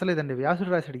నాకేం పెచ్చలేదండి, వ్యాసుడు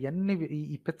రాశాడు.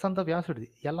 ఈ పెచ్చంతా వ్యాసుడిది.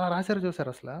 ఎలా రాశారు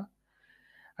చూసారు అసలు.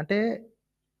 అంటే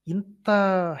ఇంత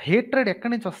హేట్రెడ్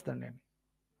ఎక్కడి నుంచి వస్తుందండి?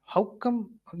 How come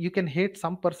you can hate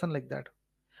some person like that?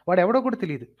 వాడు ఎవడో కూడా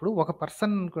తెలియదు. ఇప్పుడు ఒక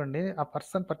పర్సన్ అనుకోండి, ఆ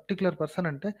పర్సన్ పర్టిక్యులర్ పర్సన్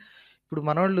అంటే ఇప్పుడు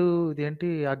మనోళ్ళు ఇదేంటి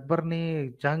అక్బర్‌ని,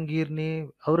 జహాంగీర్‌ని,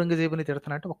 ఔరంగజేబుని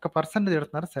తిడుతున్నారంటే ఒక్క పర్సన్‌ని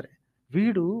తిడుతున్నారు సరే.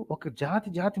 వీడు ఒక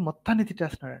జాతి మొత్తాన్ని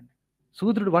తిట్టేస్తున్నాడండి.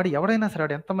 శూద్రుడు వాడు ఎవడైనా సరే,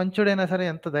 వాడు ఎంత మంచోడైనా సరే,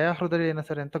 ఎంత దయాహృదయుడైనా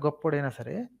సరే, ఎంత గొప్పోడైనా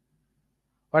సరే,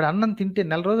 వాడు అన్నం తింటే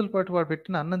నెల రోజుల పాటు వాడు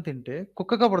పెట్టిన అన్నం తింటే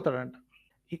కుక్కగా పుడతాడంట.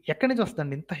 ఎక్కడి నుంచి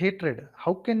వస్తుందండి ఇంత hatred?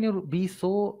 How can you be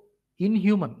so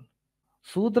inhuman?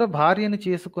 శూద్ర భార్యని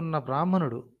చేసుకున్న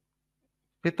బ్రాహ్మణుడు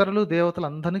పితరులు, దేవతలు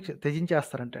అందరిని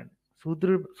త్యజించేస్తారంట అండి.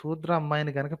 శూద్ర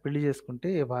అమ్మాయిని గనక పెళ్లి చేసుకుంటే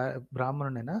ఏ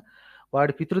బ్రాహ్మణుడైనా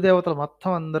వాడి పితృదేవతలు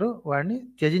మొత్తం అందరూ వాడిని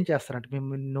త్యజించేస్తారంట.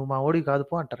 నువ్వు మా ఓడివి కాదు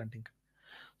పో అంటారంట ఇంక.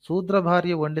 శూద్ర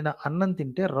భార్య వండిన అన్నం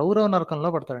తింటే రౌరవ నరకంలో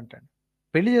పడతాడంట అండి.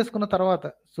 పెళ్లి చేసుకున్న తర్వాత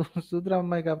శూద్ర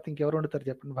అమ్మాయి కాకపోతే ఇంకెవరు వండుతారు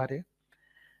చెప్పండి భార్య?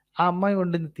 ఆ అమ్మాయి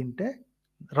వండింది తింటే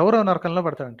రౌరవ నరకంలో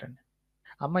పడతాడంట అండి.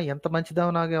 అమ్మాయి ఎంత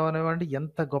మంచిదవనివ్వండి,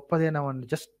 ఎంత గొప్పదైనవ్వండి,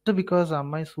 జస్ట్ బికాజ్ ఆ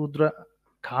అమ్మాయి శూద్ర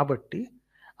కాబట్టి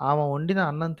ఆమె వండిన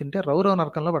అన్నం తింటే రౌరవ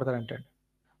నరకంలో పడతాడంటండి.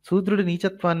 శూద్రుడి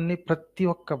నీచత్వాన్ని ప్రతి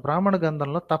ఒక్క బ్రాహ్మణ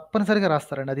గ్రంథంలో తప్పనిసరిగా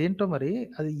రాస్తారండి. అదేంటో మరి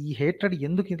అది ఈ హేట్రెడ్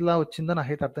ఎందుకు ఇలా వచ్చిందో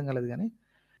నాకైతే అర్థం కాలేదు కానీ,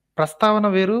 ప్రస్తావన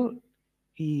వేరు,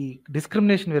 ఈ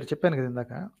డిస్క్రిమినేషన్ వేరు చెప్పాను కదా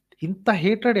ఇందాక. ఇంత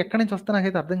హేట్రెడ్ ఎక్కడి నుంచి వస్తే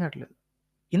నాకైతే అర్థం కావట్లేదు.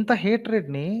 ఇంత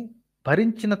హేట్రెడ్‌ని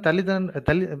భరించిన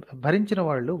భరించిన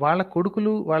వాళ్ళు, వాళ్ళ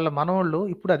కొడుకులు, వాళ్ళ మనవళ్ళు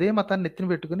ఇప్పుడు అదే మతాన్ని నెత్తిన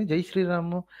పెట్టుకొని జై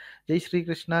శ్రీరాము, జై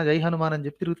శ్రీకృష్ణ, జై హనుమాన్ అని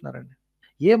చెప్పి తిరుగుతున్నారండి.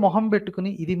 ఏ మొహం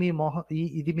పెట్టుకొని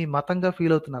ఇది మీ మతంగా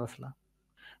ఫీల్ అవుతున్నారసల?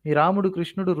 మీ రాముడు,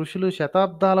 కృష్ణుడు, ఋషులు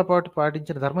శతాబ్దాల పాటు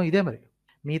పాటించిన ధర్మం ఇదే మరి.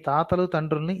 మీ తాతలు,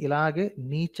 తండ్రుల్ని ఇలాగే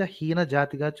నీచ, హీన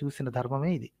జాతిగా చూసిన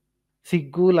ధర్మమే ఇది.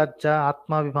 సిగ్గు, లజ్జ,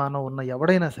 ఆత్మాభిమానం ఉన్న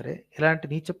ఎవడైనా సరే ఇలాంటి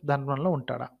నీచపు ధర్మంలో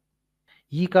ఉంటాడా?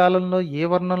 ఈ కాలంలో ఏ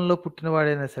వర్ణంలో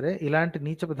పుట్టినవాడైనా సరే ఇలాంటి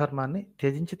నీచపు ధర్మాన్ని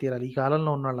త్యజించి తీరాలి. ఈ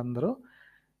కాలంలో ఉన్న వాళ్ళందరూ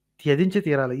త్యజించి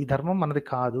తీరాలి. ఈ ధర్మం మనది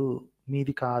కాదు,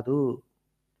 మీది కాదు.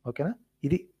 ఓకేనా?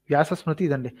 ఇది వ్యాస స్మృతి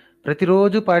ఇదండి.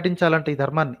 ప్రతిరోజు పాటించాలంటే ఈ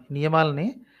ధర్మాన్ని, నియమాలని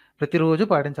ప్రతిరోజు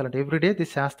పాటించాలంటే ఎవ్రీడే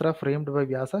దిస్ శాస్త్ర framed by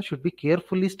Vyasa should be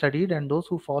carefully studied and those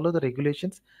who follow the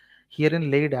regulations here in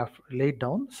laid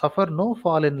down suffer no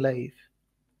fall in life.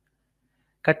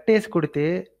 కట్టేసి కొడితే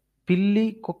పిల్లి,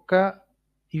 కుక్క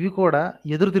ఇవి కూడా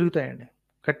ఎదురు తిరుగుతాయండి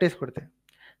కట్టేసి కొడితే.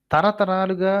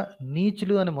 తరతరాలుగా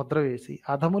నీచులు అని ముద్ర వేసి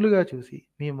అధములుగా చూసి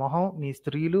మీ మొహం, మీ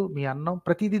స్త్రీలు, మీ అన్నం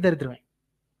ప్రతిదీ దరిద్రమే.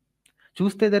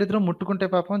 చూస్తే దరిద్రం, ముట్టుకుంటే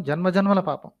పాపం, జన్మజన్మల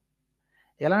పాపం.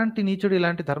 ఎలాంటి నీచుడు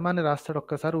ఇలాంటి ధర్మాన్ని రాస్తాడు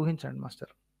ఒక్కసారి ఊహించండి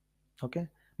మాస్టర్. ఓకే,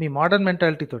 మీ మోడర్న్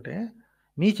మెంటాలిటీ తోటే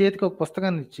మీ చేతికి ఒక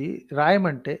పుస్తకాన్ని ఇచ్చి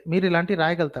రాయమంటే మీరు ఇలాంటివి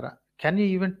రాయగలుగుతారా? Can you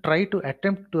even try to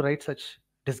attempt to right such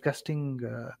disgusting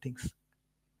things?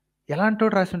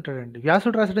 ఎలాంటోడు రాసి ఉంటాడండి?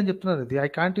 వ్యాసుడు రాసాడని చెప్తున్నారు. ఇది I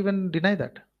can't even deny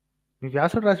that. మీ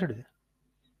వ్యాసుడు రాశాడు ఇది.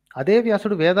 అదే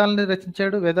వ్యాసుడు వేదాలని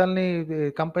రచించాడు, వేదాలని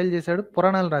కంపైల్ చేశాడు,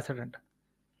 పురాణాలు రాశాడంట.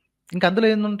 ఇంక అందులో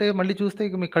ఏందుంటాయి మళ్ళీ చూస్తే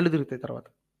ఇక మీ కళ్ళు తిరుగుతాయి తర్వాత.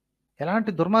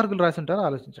 ఎలాంటి దుర్మార్గులు రాసి ఉంటారో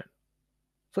ఆలోచించండి.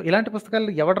 సో ఇలాంటి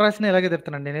పుస్తకాలు ఎవడు రాసినా ఇలాగే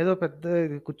తిడతానండి. నేనేదో పెద్ద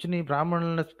కూర్చుని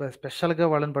బ్రాహ్మణులను స్పెషల్గా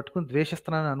వాళ్ళని పట్టుకుని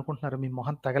ద్వేషిస్తున్నానని అనుకుంటున్నారు. మీ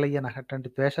మొహం తగలయ్యా, నాకు అట్లాంటి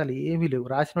ద్వేషాలు ఏమీ లేవు.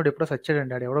 రాసినోడు ఎప్పుడో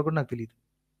సచ్చాడండి, ఆడు ఎవడో కూడా నాకు తెలియదు.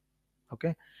 ఓకే,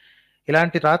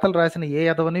 ఇలాంటి రాతలు రాసిన ఏ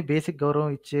ఎదవని బేసిక్ గౌరవం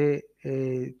ఇచ్చే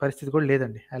పరిస్థితి కూడా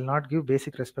లేదండి. I will not give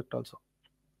basic respect also.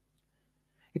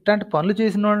 ఇట్లాంటి పనులు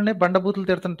చేసిన వాళ్ళనే బండబూతులు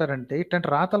తిడుతుంటారంటే, ఇట్లాంటి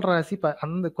రాతలు రాసి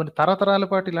కొన్ని తరతరాల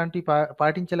పాటు ఇలాంటివి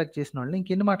పాటించేలాగా చేసిన వాళ్ళని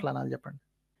ఇంకెన్ని మాటలు అనాలి చెప్పండి?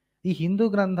 ఈ హిందూ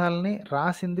గ్రంథాలని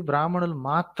రాసింది బ్రాహ్మణులు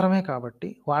మాత్రమే కాబట్టి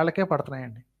వాళ్ళకే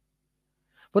పడుతున్నాయండి.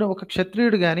 పోనీ ఒక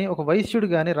క్షత్రియుడు కానీ, ఒక వైశ్యుడు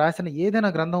కానీ రాసిన ఏదైనా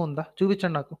గ్రంథం ఉందా?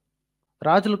 చూపించండి నాకు.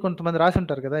 రాజులు కొంతమంది రాసి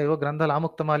ఉంటారు కదా, ఏవో గ్రంథాలు,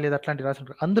 ఆముక్తమాల్యద అట్లాంటివి రాసి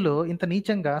ఉంటారు. అందులో ఇంత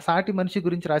నీచంగా సాటి మనిషి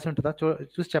గురించి రాసి ఉంటుందా?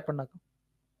 చూసి చెప్పండి నాకు.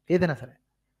 ఏదైనా సరే.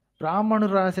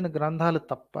 బ్రాహ్మణుడు రాసిన గ్రంథాలు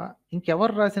తప్ప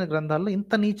ఇంకెవరు రాసిన గ్రంథాల్లో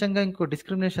ఇంత నీచంగా ఇంకో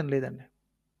డిస్క్రిమినేషన్ లేదండి.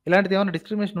 ఇలాంటిది ఏమైనా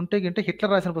డిస్క్రిమినేషన్ ఉంటే గింటే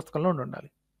హిట్లర్ రాసిన పుస్తకంలో ఉండాలి.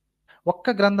 ఒక్క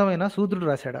గ్రంథమైనా శూద్రుడు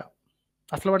రాశాడా?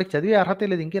 అసలు వాడికి చదివే అర్హతే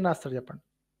లేదు, ఇంకేం రాస్తాడు చెప్పండి?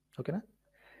 ఓకేనా?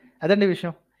 అదండి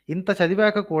విషయం. ఇంత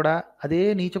చదివాక కూడా అదే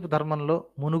నీచపు ధర్మంలో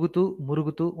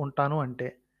మురుగుతూ ఉంటాను అంటే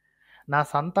నా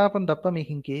సంతాపం తప్ప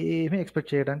మీకు ఇంకేమీ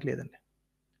ఎక్స్పెక్ట్ చేయడానికి లేదండి.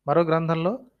 మరో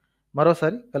గ్రంథంలో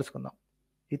మరోసారి కలుసుకుందాం.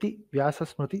 ఇది వ్యాస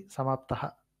స్మృతి సమాప్తః.